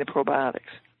than taking the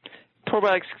probiotics.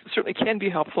 Probiotics certainly can be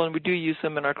helpful, and we do use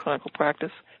them in our clinical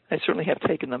practice. I certainly have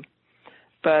taken them.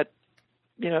 But,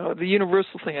 the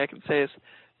universal thing I can say is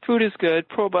food is good,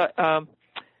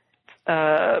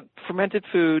 fermented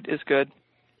food is good,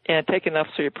 and take enough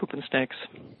so you're pooping snakes.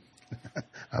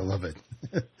 I love it.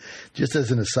 Just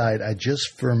as an aside, I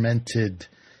just fermented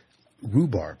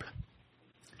rhubarb.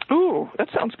 Ooh, that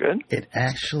sounds good. It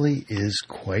actually is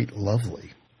quite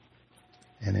lovely.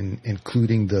 And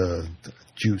including the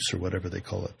juice or whatever they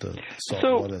call it, the salt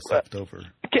water that's left over.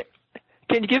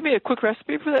 Can you give me a quick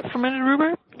recipe for that fermented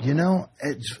rhubarb?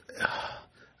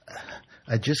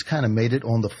 I just kind of made it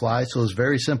on the fly, so it's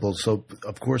very simple. So,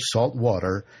 of course, salt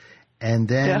water, and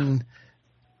then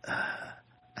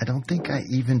I don't think I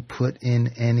even put in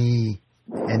any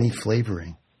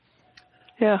flavoring.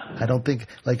 Yeah. I don't think,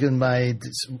 like in my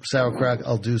sauerkraut,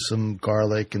 I'll do some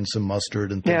garlic and some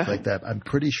mustard and things like that. I'm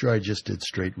pretty sure I just did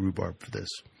straight rhubarb for this.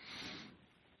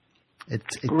 It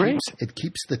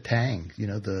keeps the tang,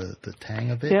 the tang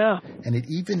of it. Yeah. And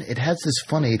it has this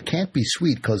funny, it can't be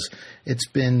sweet because it's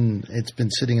been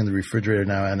sitting in the refrigerator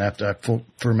now, and after I've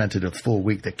fermented a full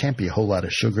week, there can't be a whole lot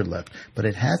of sugar left, but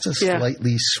it has a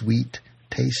slightly sweet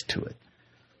taste to it.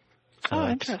 So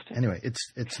interesting. Anyway,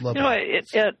 it's lovely.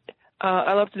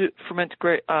 I love to ferment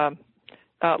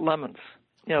lemons.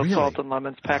 Really? Salt and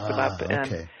lemons, pack them up,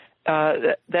 okay.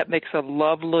 and that makes a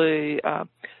lovely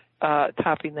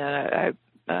topping. That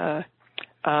I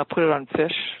put it on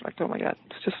fish. Like, oh my God,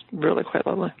 it's just really quite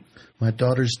lovely. My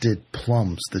daughters did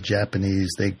plums. The Japanese,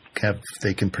 they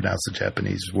can pronounce the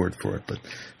Japanese word for it, but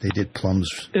they did plums.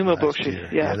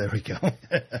 Umaboshi. Yeah, there we go.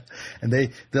 And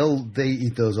they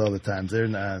eat those all the time.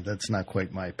 That's not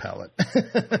quite my palate.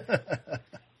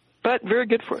 But very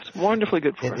good for us. Wonderfully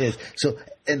good for us. It is.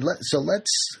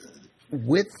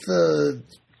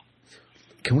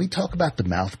 Can we talk about the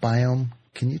mouth biome?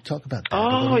 Can you talk about that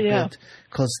a little bit?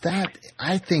 Because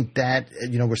I think that,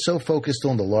 we're so focused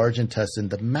on the large intestine.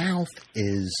 The mouth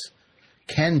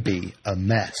can be a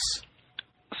mess.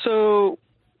 So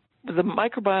the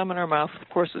microbiome in our mouth, of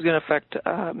course, is going to affect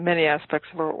many aspects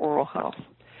of our oral health.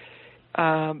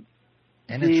 And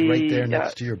it's right there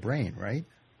next to your brain, right?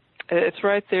 It's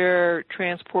right there,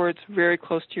 transports very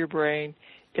close to your brain.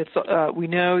 We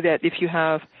know that if you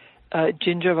have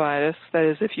gingivitis, that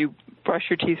is, if you brush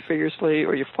your teeth vigorously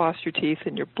or you floss your teeth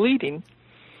and you're bleeding,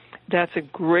 that's a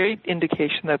great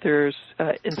indication that there's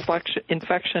infection,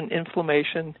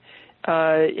 inflammation,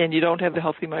 and you don't have the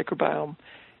healthy microbiome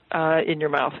in your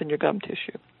mouth and your gum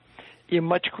tissue. You're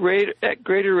at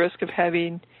greater risk of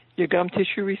having your gum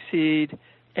tissue recede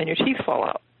and your teeth fall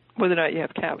out, whether or not you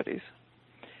have cavities.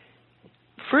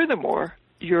 Furthermore,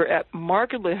 you're at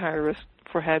markedly higher risk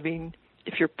for having,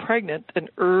 if you're pregnant, an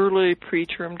early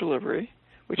preterm delivery,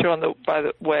 which, by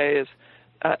the way, is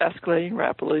escalating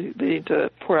rapidly, leading to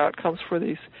poor outcomes for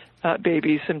these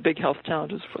babies and big health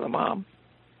challenges for the mom.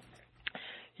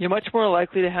 You're much more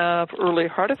likely to have early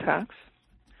heart attacks,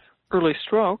 early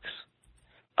strokes,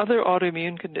 other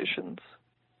autoimmune conditions,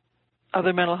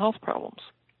 other mental health problems.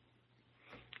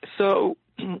 So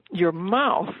your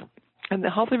mouth and the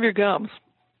health of your gums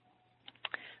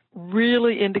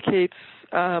really indicates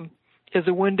as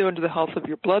a window into the health of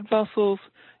your blood vessels,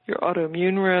 your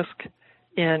autoimmune risk,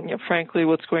 and frankly,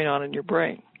 what's going on in your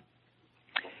brain.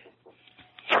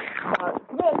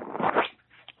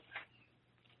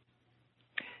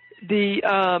 There's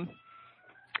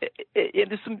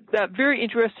some very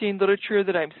interesting literature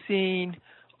that I'm seeing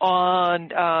on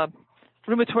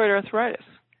rheumatoid arthritis,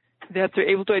 that they're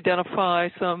able to identify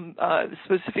some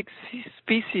specific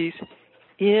species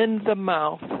in the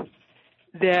mouth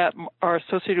that are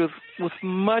associated with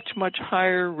much, much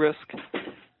higher risk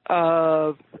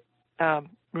of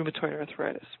rheumatoid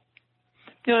arthritis.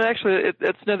 Actually,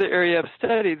 that's another area of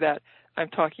study that I'm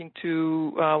talking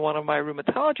to one of my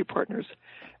rheumatology partners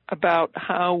about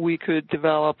how we could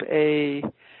develop a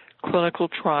clinical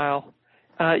trial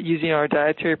using our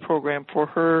dietary program for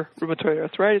her rheumatoid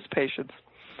arthritis patients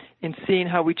in seeing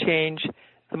how we change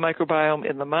the microbiome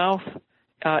in the mouth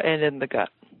and in the gut.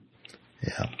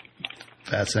 Yeah.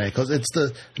 Fascinating, because it's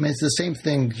the same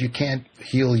thing. You can't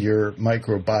heal your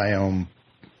microbiome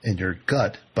in your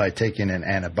gut by taking an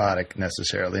antibiotic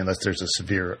necessarily, unless there's a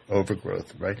severe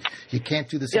overgrowth, right? You can't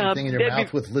do the same thing in your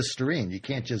mouth with Listerine. You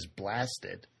can't just blast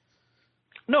it.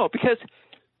 No, because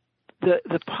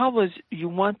the problem is you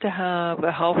want to have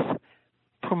a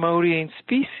health-promoting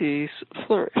species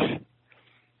flourish.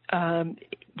 And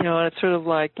it's sort of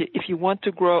like if you want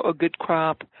to grow a good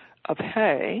crop of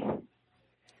hay,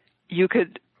 you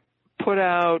could put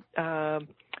out a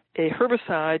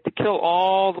herbicide to kill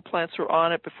all the plants that were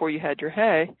on it before you had your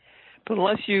hay. But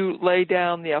unless you lay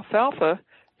down the alfalfa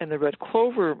and the red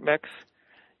clover mix,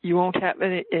 you won't have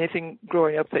anything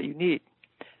growing up that you need.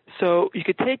 So you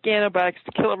could take antibiotics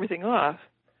to kill everything off,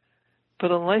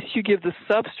 but unless you give the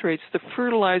substrates, the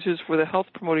fertilizers for the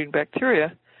health-promoting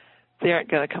bacteria, they aren't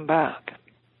going to come back.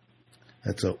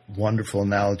 That's a wonderful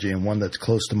analogy and one that's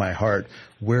close to my heart.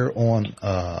 We're on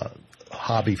a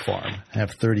hobby farm,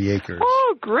 have 30 acres.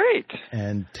 Oh, great.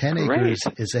 And 10 acres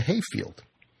is a hayfield.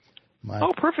 My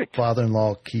perfect.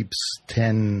 father-in-law keeps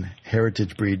 10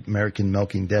 heritage breed American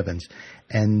milking Devons,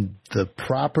 and the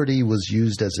property was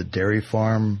used as a dairy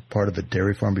farm, part of a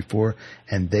dairy farm before,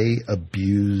 and they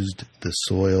abused the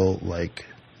soil like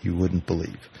you wouldn't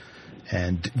believe,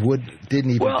 and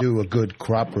didn't even do a good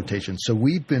crop rotation. So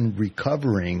we've been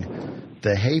recovering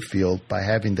the hayfield by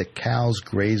having the cows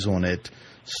graze on it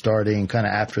starting kind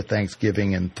of after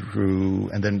Thanksgiving and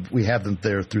then we have them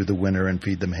there through the winter and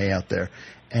feed them hay out there.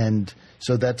 And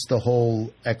so that's the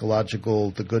whole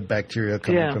ecological, the good bacteria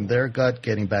coming from their gut,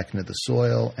 getting back into the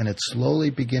soil, and it's slowly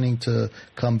beginning to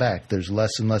come back. There's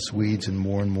less and less weeds and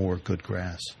more good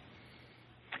grass.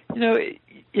 It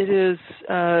is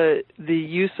the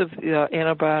use of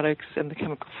antibiotics and the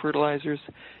chemical fertilizers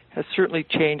has certainly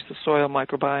changed the soil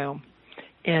microbiome.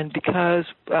 And because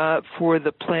for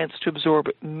the plants to absorb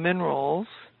minerals,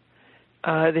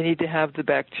 they need to have the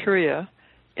bacteria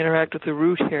interact with the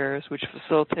root hairs, which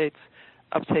facilitates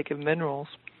uptake of minerals,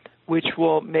 which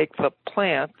will make the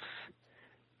plants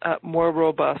more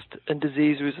robust and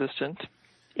disease-resistant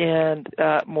and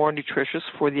more nutritious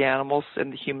for the animals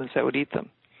and the humans that would eat them.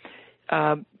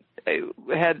 I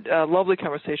had a lovely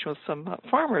conversation with some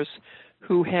farmers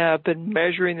who have been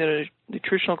measuring the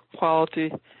nutritional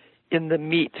quality in the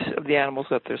meat of the animals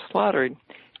that they're slaughtering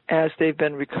as they've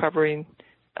been recovering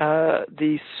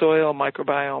the soil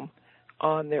microbiome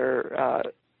on their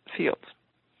fields.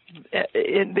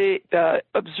 And they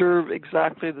observe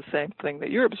exactly the same thing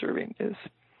that you're observing is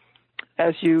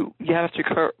as you have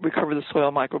to recover the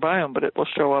soil microbiome, but it will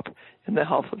show up in the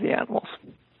health of the animals.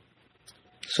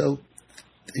 So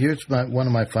here's one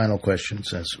of my final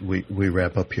questions as we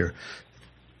wrap up here.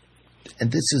 And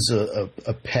this is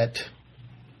a pet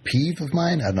peeve of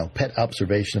mine, I don't know, pet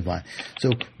observation of mine.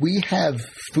 So we have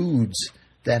foods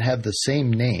that have the same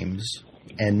names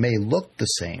and may look the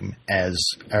same as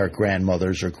our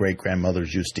grandmothers or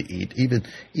great-grandmothers used to eat,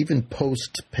 even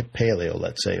post-paleo,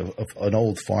 let's say, of an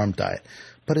old farm diet.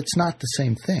 But it's not the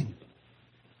same thing.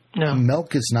 No.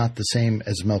 Milk is not the same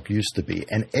as milk used to be.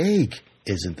 An egg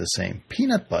isn't the same.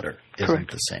 Peanut butter isn't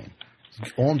the same.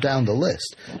 On down the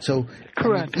list. So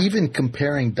correct. Even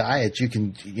comparing diets, you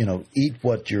can eat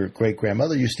what your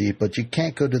great-grandmother used to eat, but you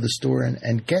can't go to the store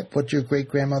and get what your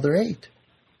great-grandmother ate.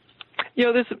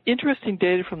 There's some interesting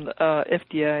data from the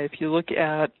FDA. If you look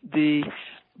at the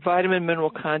vitamin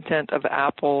mineral content of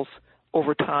apples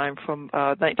over time from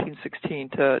 1916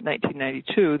 to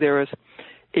 1992, there was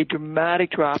a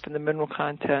dramatic drop in the mineral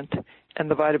content and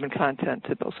the vitamin content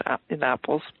in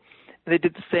apples. They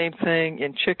did the same thing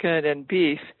in chicken and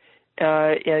beef,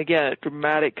 and again, a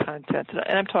dramatic content.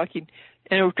 And I'm talking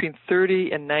anywhere between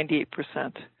 30 and 98%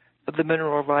 of the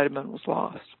mineral or vitamin was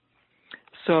lost.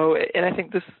 So, and I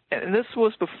think this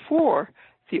was before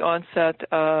the onset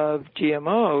of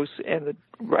GMOs and the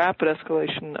rapid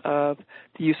escalation of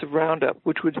the use of Roundup,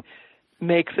 which would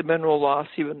make the mineral loss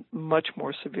even much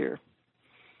more severe.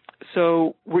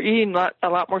 So we're eating a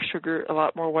lot more sugar, a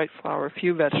lot more white flour, a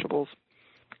few vegetables,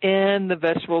 and the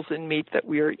vegetables and meat that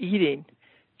we are eating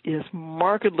is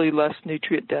markedly less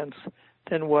nutrient dense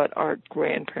than what our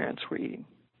grandparents were eating.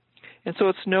 And so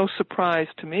it's no surprise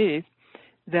to me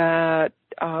that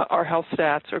our health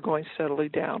stats are going steadily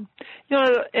down.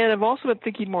 And I've also been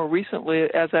thinking more recently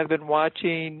as I've been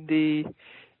watching the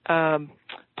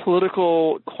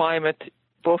political climate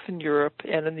both in Europe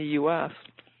and in the U.S.,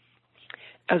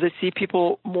 as I see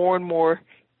people more and more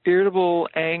irritable,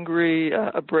 angry,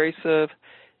 abrasive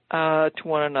to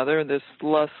one another, and there's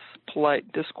less polite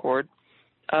discord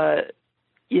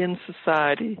in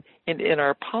society and in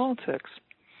our politics,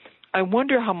 I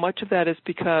wonder how much of that is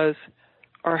because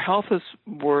our health is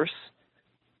worse,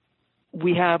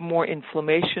 we have more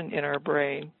inflammation in our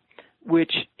brain,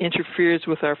 which interferes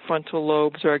with our frontal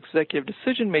lobes, our executive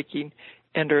decision making,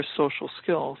 and our social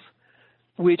skills,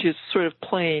 which is sort of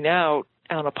playing out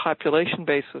on a population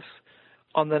basis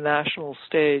on the national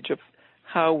stage of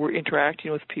how we're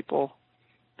interacting with people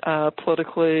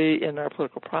politically in our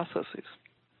political processes.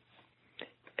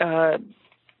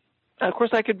 Of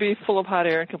course, I could be full of hot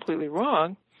air and completely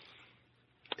wrong,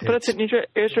 but it's an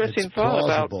interesting thought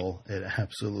plausible. It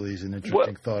absolutely is an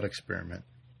interesting thought experiment.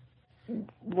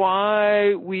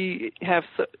 Why we have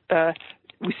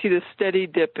we see this steady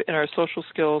dip in our social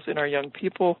skills in our young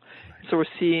people. So we're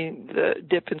seeing the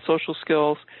dip in social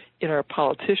skills in our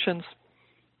politicians,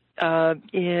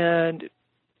 and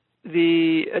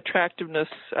the attractiveness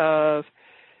of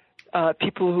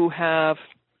people who have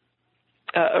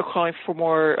are calling for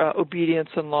more obedience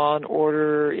and law and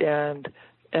order, and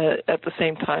at the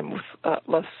same time with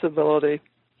less civility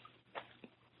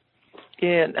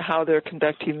in how they're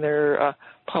conducting their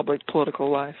public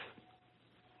political life.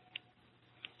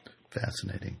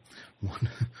 Fascinating.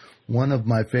 One of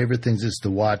my favorite things is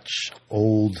to watch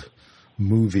old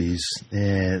movies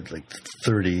in like the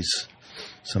 30s,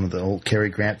 some of the old Cary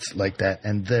Grants like that,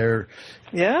 and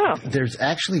there's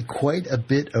actually quite a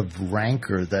bit of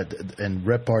rancor and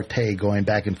repartee going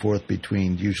back and forth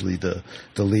between usually the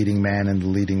leading man and the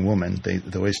leading woman. They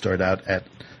always start out at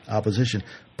opposition,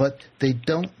 but it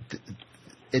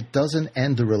doesn't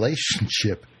end the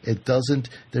relationship.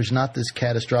 There's not this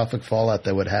catastrophic fallout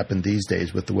that would happen these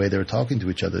days with the way they're talking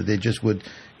to each other. They just would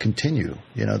continue.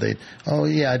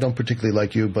 I don't particularly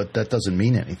like you, but that doesn't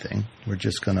mean anything. We're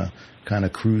just going to kind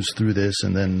of cruise through this,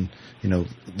 and then,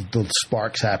 the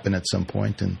sparks happen at some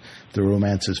point and the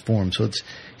romance is formed. So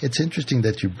it's interesting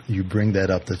that you bring that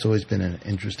up. That's always been an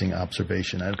interesting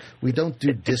observation. We don't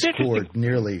do discord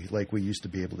nearly like we used to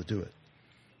be able to do it.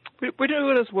 We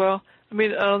do it as well. I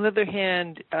mean, on the other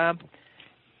hand,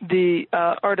 the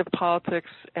art of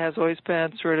politics has always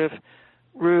been sort of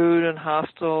rude and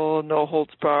hostile, no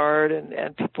holds barred,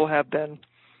 and people have been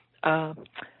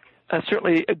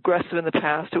certainly aggressive in the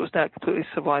past. It was not completely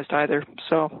civilized either.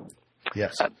 So,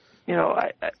 yes, I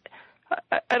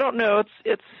don't know.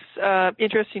 It's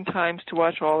interesting times to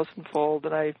watch all this unfold,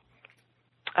 and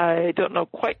I don't know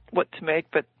quite what to make,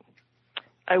 but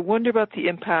I wonder about the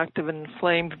impact of an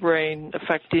inflamed brain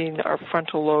affecting our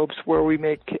frontal lobes where we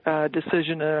make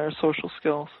decision in our social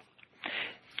skills.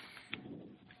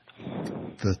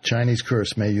 The Chinese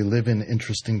curse, may you live in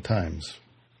interesting times.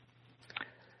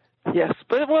 Yes,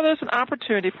 but there's an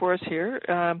opportunity for us here.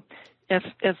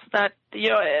 It's not,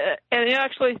 and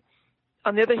actually,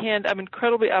 on the other hand, I'm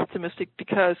incredibly optimistic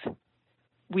because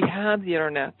we have the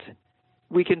internet.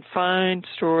 We can find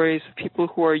stories of people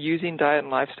who are using diet and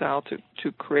lifestyle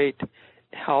to create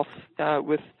health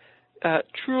with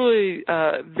truly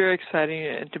very exciting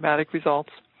and dramatic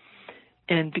results.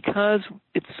 And because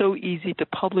it's so easy to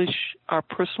publish our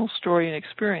personal story and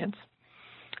experience,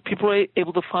 people are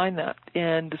able to find that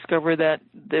and discover that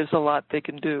there's a lot they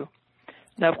can do.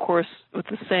 Now, of course, with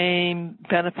the same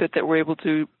benefit that we're able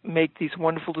to make these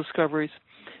wonderful discoveries,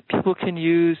 people can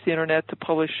use the internet to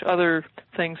publish other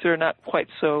things that are not quite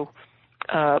so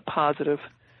positive.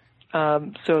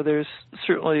 So there's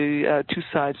certainly two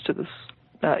sides to this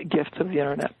gift of the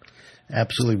internet.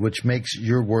 Absolutely, which makes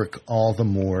your work all the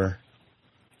more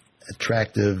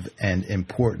attractive and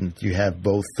important. You have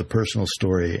both the personal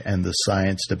story and the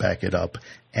science to back it up,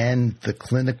 and the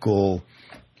clinical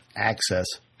access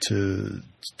to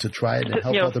try it and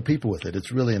help other people with it.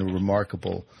 It's really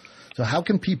remarkable. So how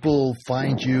can people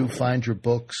find you, find your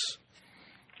books?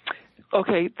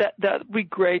 Okay, that would be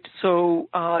great. So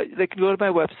they can go to my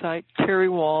website, Terry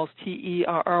Wahls, Terry,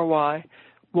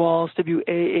 Wahls,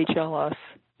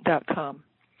 WAHLS.com.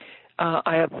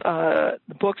 I have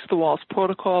the books, The Wahls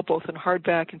Protocol, both in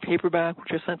hardback and paperback,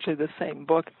 which are essentially the same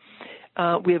book.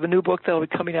 We have a new book that will be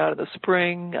coming out in the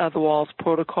spring, The Wahls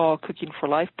Protocol, Cooking for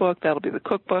Life book. That'll be the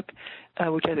cookbook,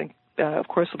 which I think, of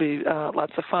course, will be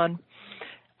lots of fun.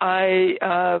 I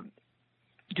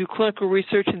do clinical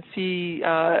research and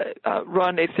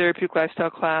run a therapeutic lifestyle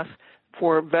class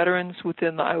for veterans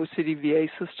within the Iowa City VA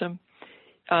system.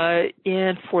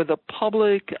 And for the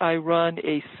public, I run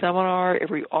a seminar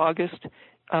every August,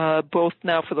 both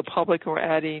now for the public, and we're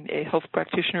adding a health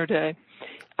practitioner day.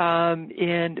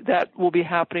 And that will be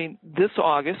happening this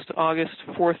August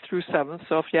 4th through 7th.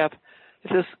 So if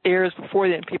this airs before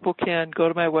then, people can go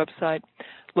to my website,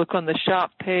 look on the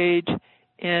shop page,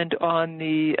 and on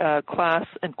the class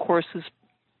and courses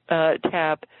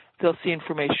tab, they'll see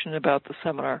information about the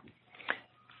seminar.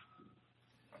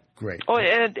 Great. Oh,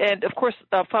 and of course,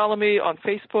 follow me on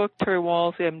Facebook, Terry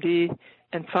Wahls, MD,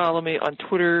 and follow me on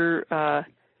Twitter,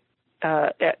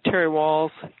 at Terry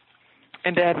Walls,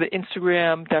 and I have the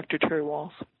Instagram, Dr. Terry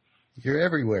Walls. You're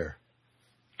everywhere.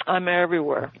 I'm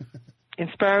everywhere.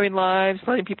 Inspiring lives,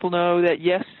 letting people know that,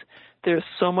 yes, there's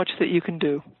so much that you can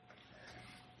do.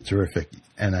 Terrific.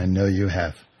 And I know you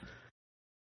have.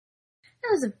 That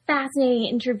was a fascinating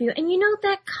interview. And you know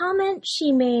that comment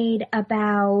she made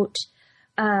about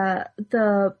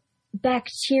the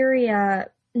bacteria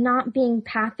not being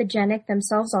pathogenic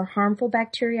themselves, or harmful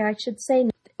bacteria, I should say,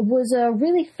 was a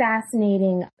really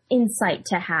fascinating insight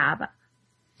to have.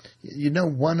 You know,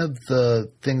 one of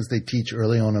the things they teach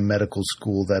early on in medical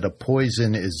school, that a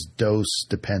poison is dose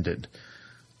dependent.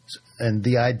 And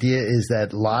the idea is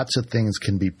that lots of things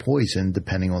can be poisoned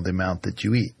depending on the amount that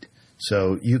you eat.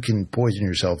 So you can poison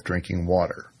yourself drinking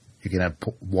water. You can have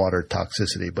water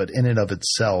toxicity, but in and of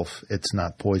itself, it's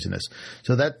not poisonous.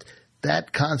 So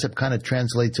that concept kind of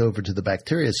translates over to the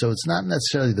bacteria. So it's not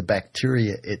necessarily the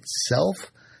bacteria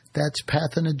itself that's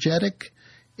pathogenic.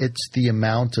 It's the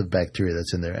amount of bacteria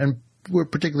that's in there. And we're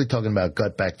particularly talking about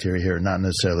gut bacteria here, not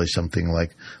necessarily something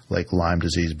like Lyme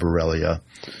disease, Borrelia,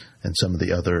 and some of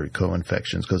the other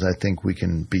co-infections, because I think we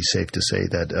can be safe to say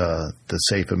that the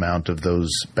safe amount of those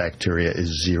bacteria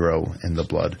is 0 in the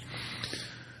blood.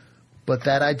 But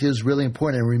that idea is really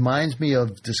important. It reminds me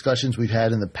of discussions we've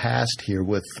had in the past here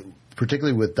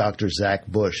particularly with Dr. Zach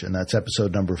Bush, and that's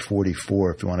episode number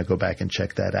 44 if you want to go back and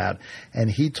check that out. And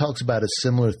he talks about a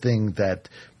similar thing, that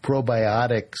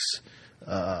probiotics,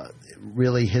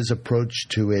 really his approach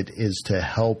to it is to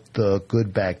help the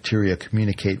good bacteria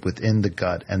communicate within the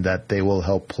gut, and that they will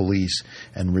help police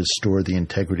and restore the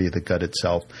integrity of the gut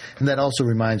itself. And that also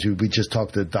reminds me, we just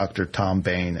talked to Dr. Tom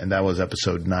Bain, and that was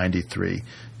episode 93,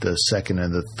 the second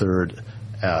and the third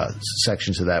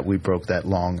sections of that. We broke that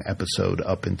long episode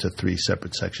up into 3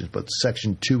 separate sections, but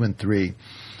section 2 and 3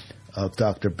 of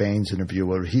Dr. Bain's interview,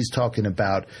 where he's talking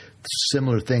about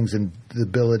similar things and the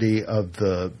ability of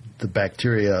the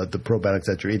bacteria, the probiotics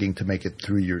that you're eating, to make it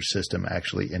through your system,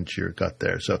 actually into your gut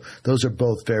there. So those are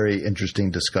both very interesting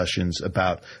discussions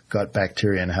about gut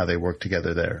bacteria and how they work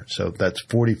together there. So that's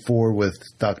 44 with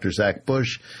Dr. Zach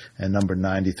Bush and number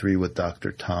 93 with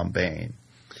Dr. Tom Bain.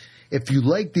 If you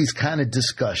like these kind of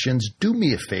discussions, do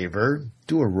me a favor,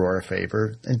 do Aurora a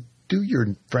favor, and do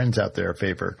your friends out there a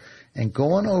favor, and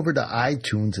go on over to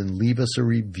iTunes and leave us a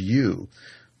review.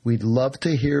 We'd love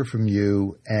to hear from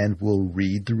you, and we'll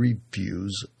read the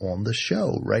reviews on the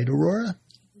show. Right, Aurora?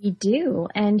 We do.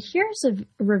 And here's a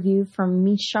review from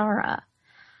Mishara.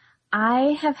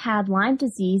 I have had Lyme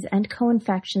disease and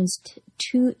co-infections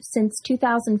since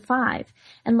 2005,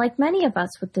 and like many of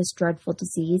us with this dreadful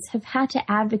disease, have had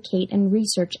to advocate and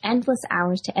research endless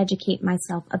hours to educate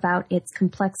myself about its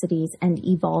complexities and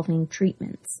evolving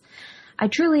treatments. I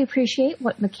truly appreciate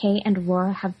what McKay and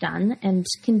Aurora have done and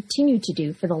continue to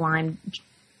do for the Lyme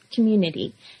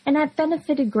community, and I've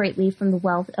benefited greatly from the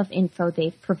wealth of info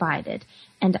they've provided.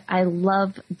 And I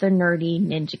love the nerdy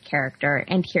ninja character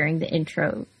and hearing the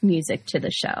intro music to the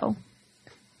show.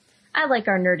 I like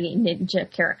our nerdy ninja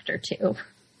character too.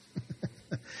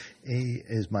 He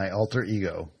is my alter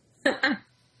ego.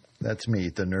 That's me,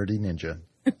 the nerdy ninja.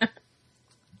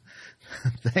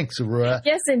 Thanks, Aurora.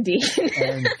 Yes, indeed.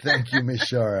 And thank you,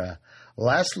 Mishara.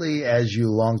 Lastly, as you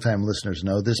longtime listeners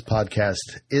know, this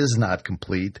podcast is not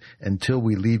complete until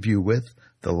we leave you with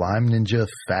the Lyme Ninja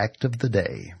Fact of the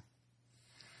Day.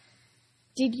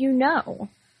 Did you know,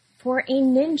 for a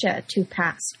ninja to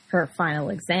pass her final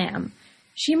exam,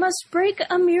 she must break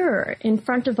a mirror in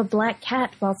front of a black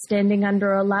cat while standing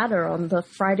under a ladder on the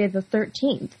Friday the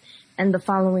 13th, and the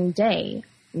following day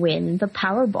win the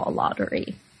Powerball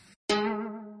lottery?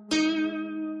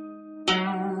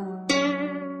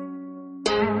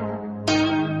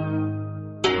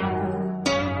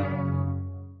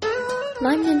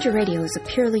 Lyme Ninja Radio is a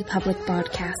purely public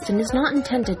broadcast and is not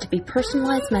intended to be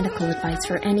personalized medical advice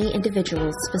for any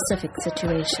individual's specific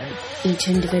situation. Each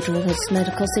individual's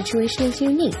medical situation is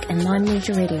unique, and Lyme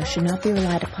Ninja Radio should not be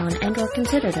relied upon and or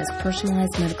considered as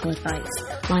personalized medical advice.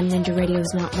 Lyme Ninja Radio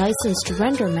is not licensed to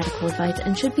render medical advice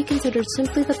and should be considered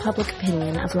simply the public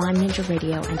opinion of Lyme Ninja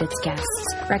Radio and its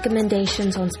guests.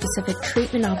 Recommendations on specific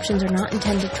treatment options are not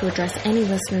intended to address any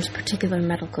listener's particular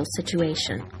medical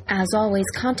situation. As always,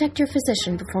 contact your physician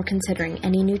before considering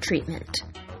any new treatment.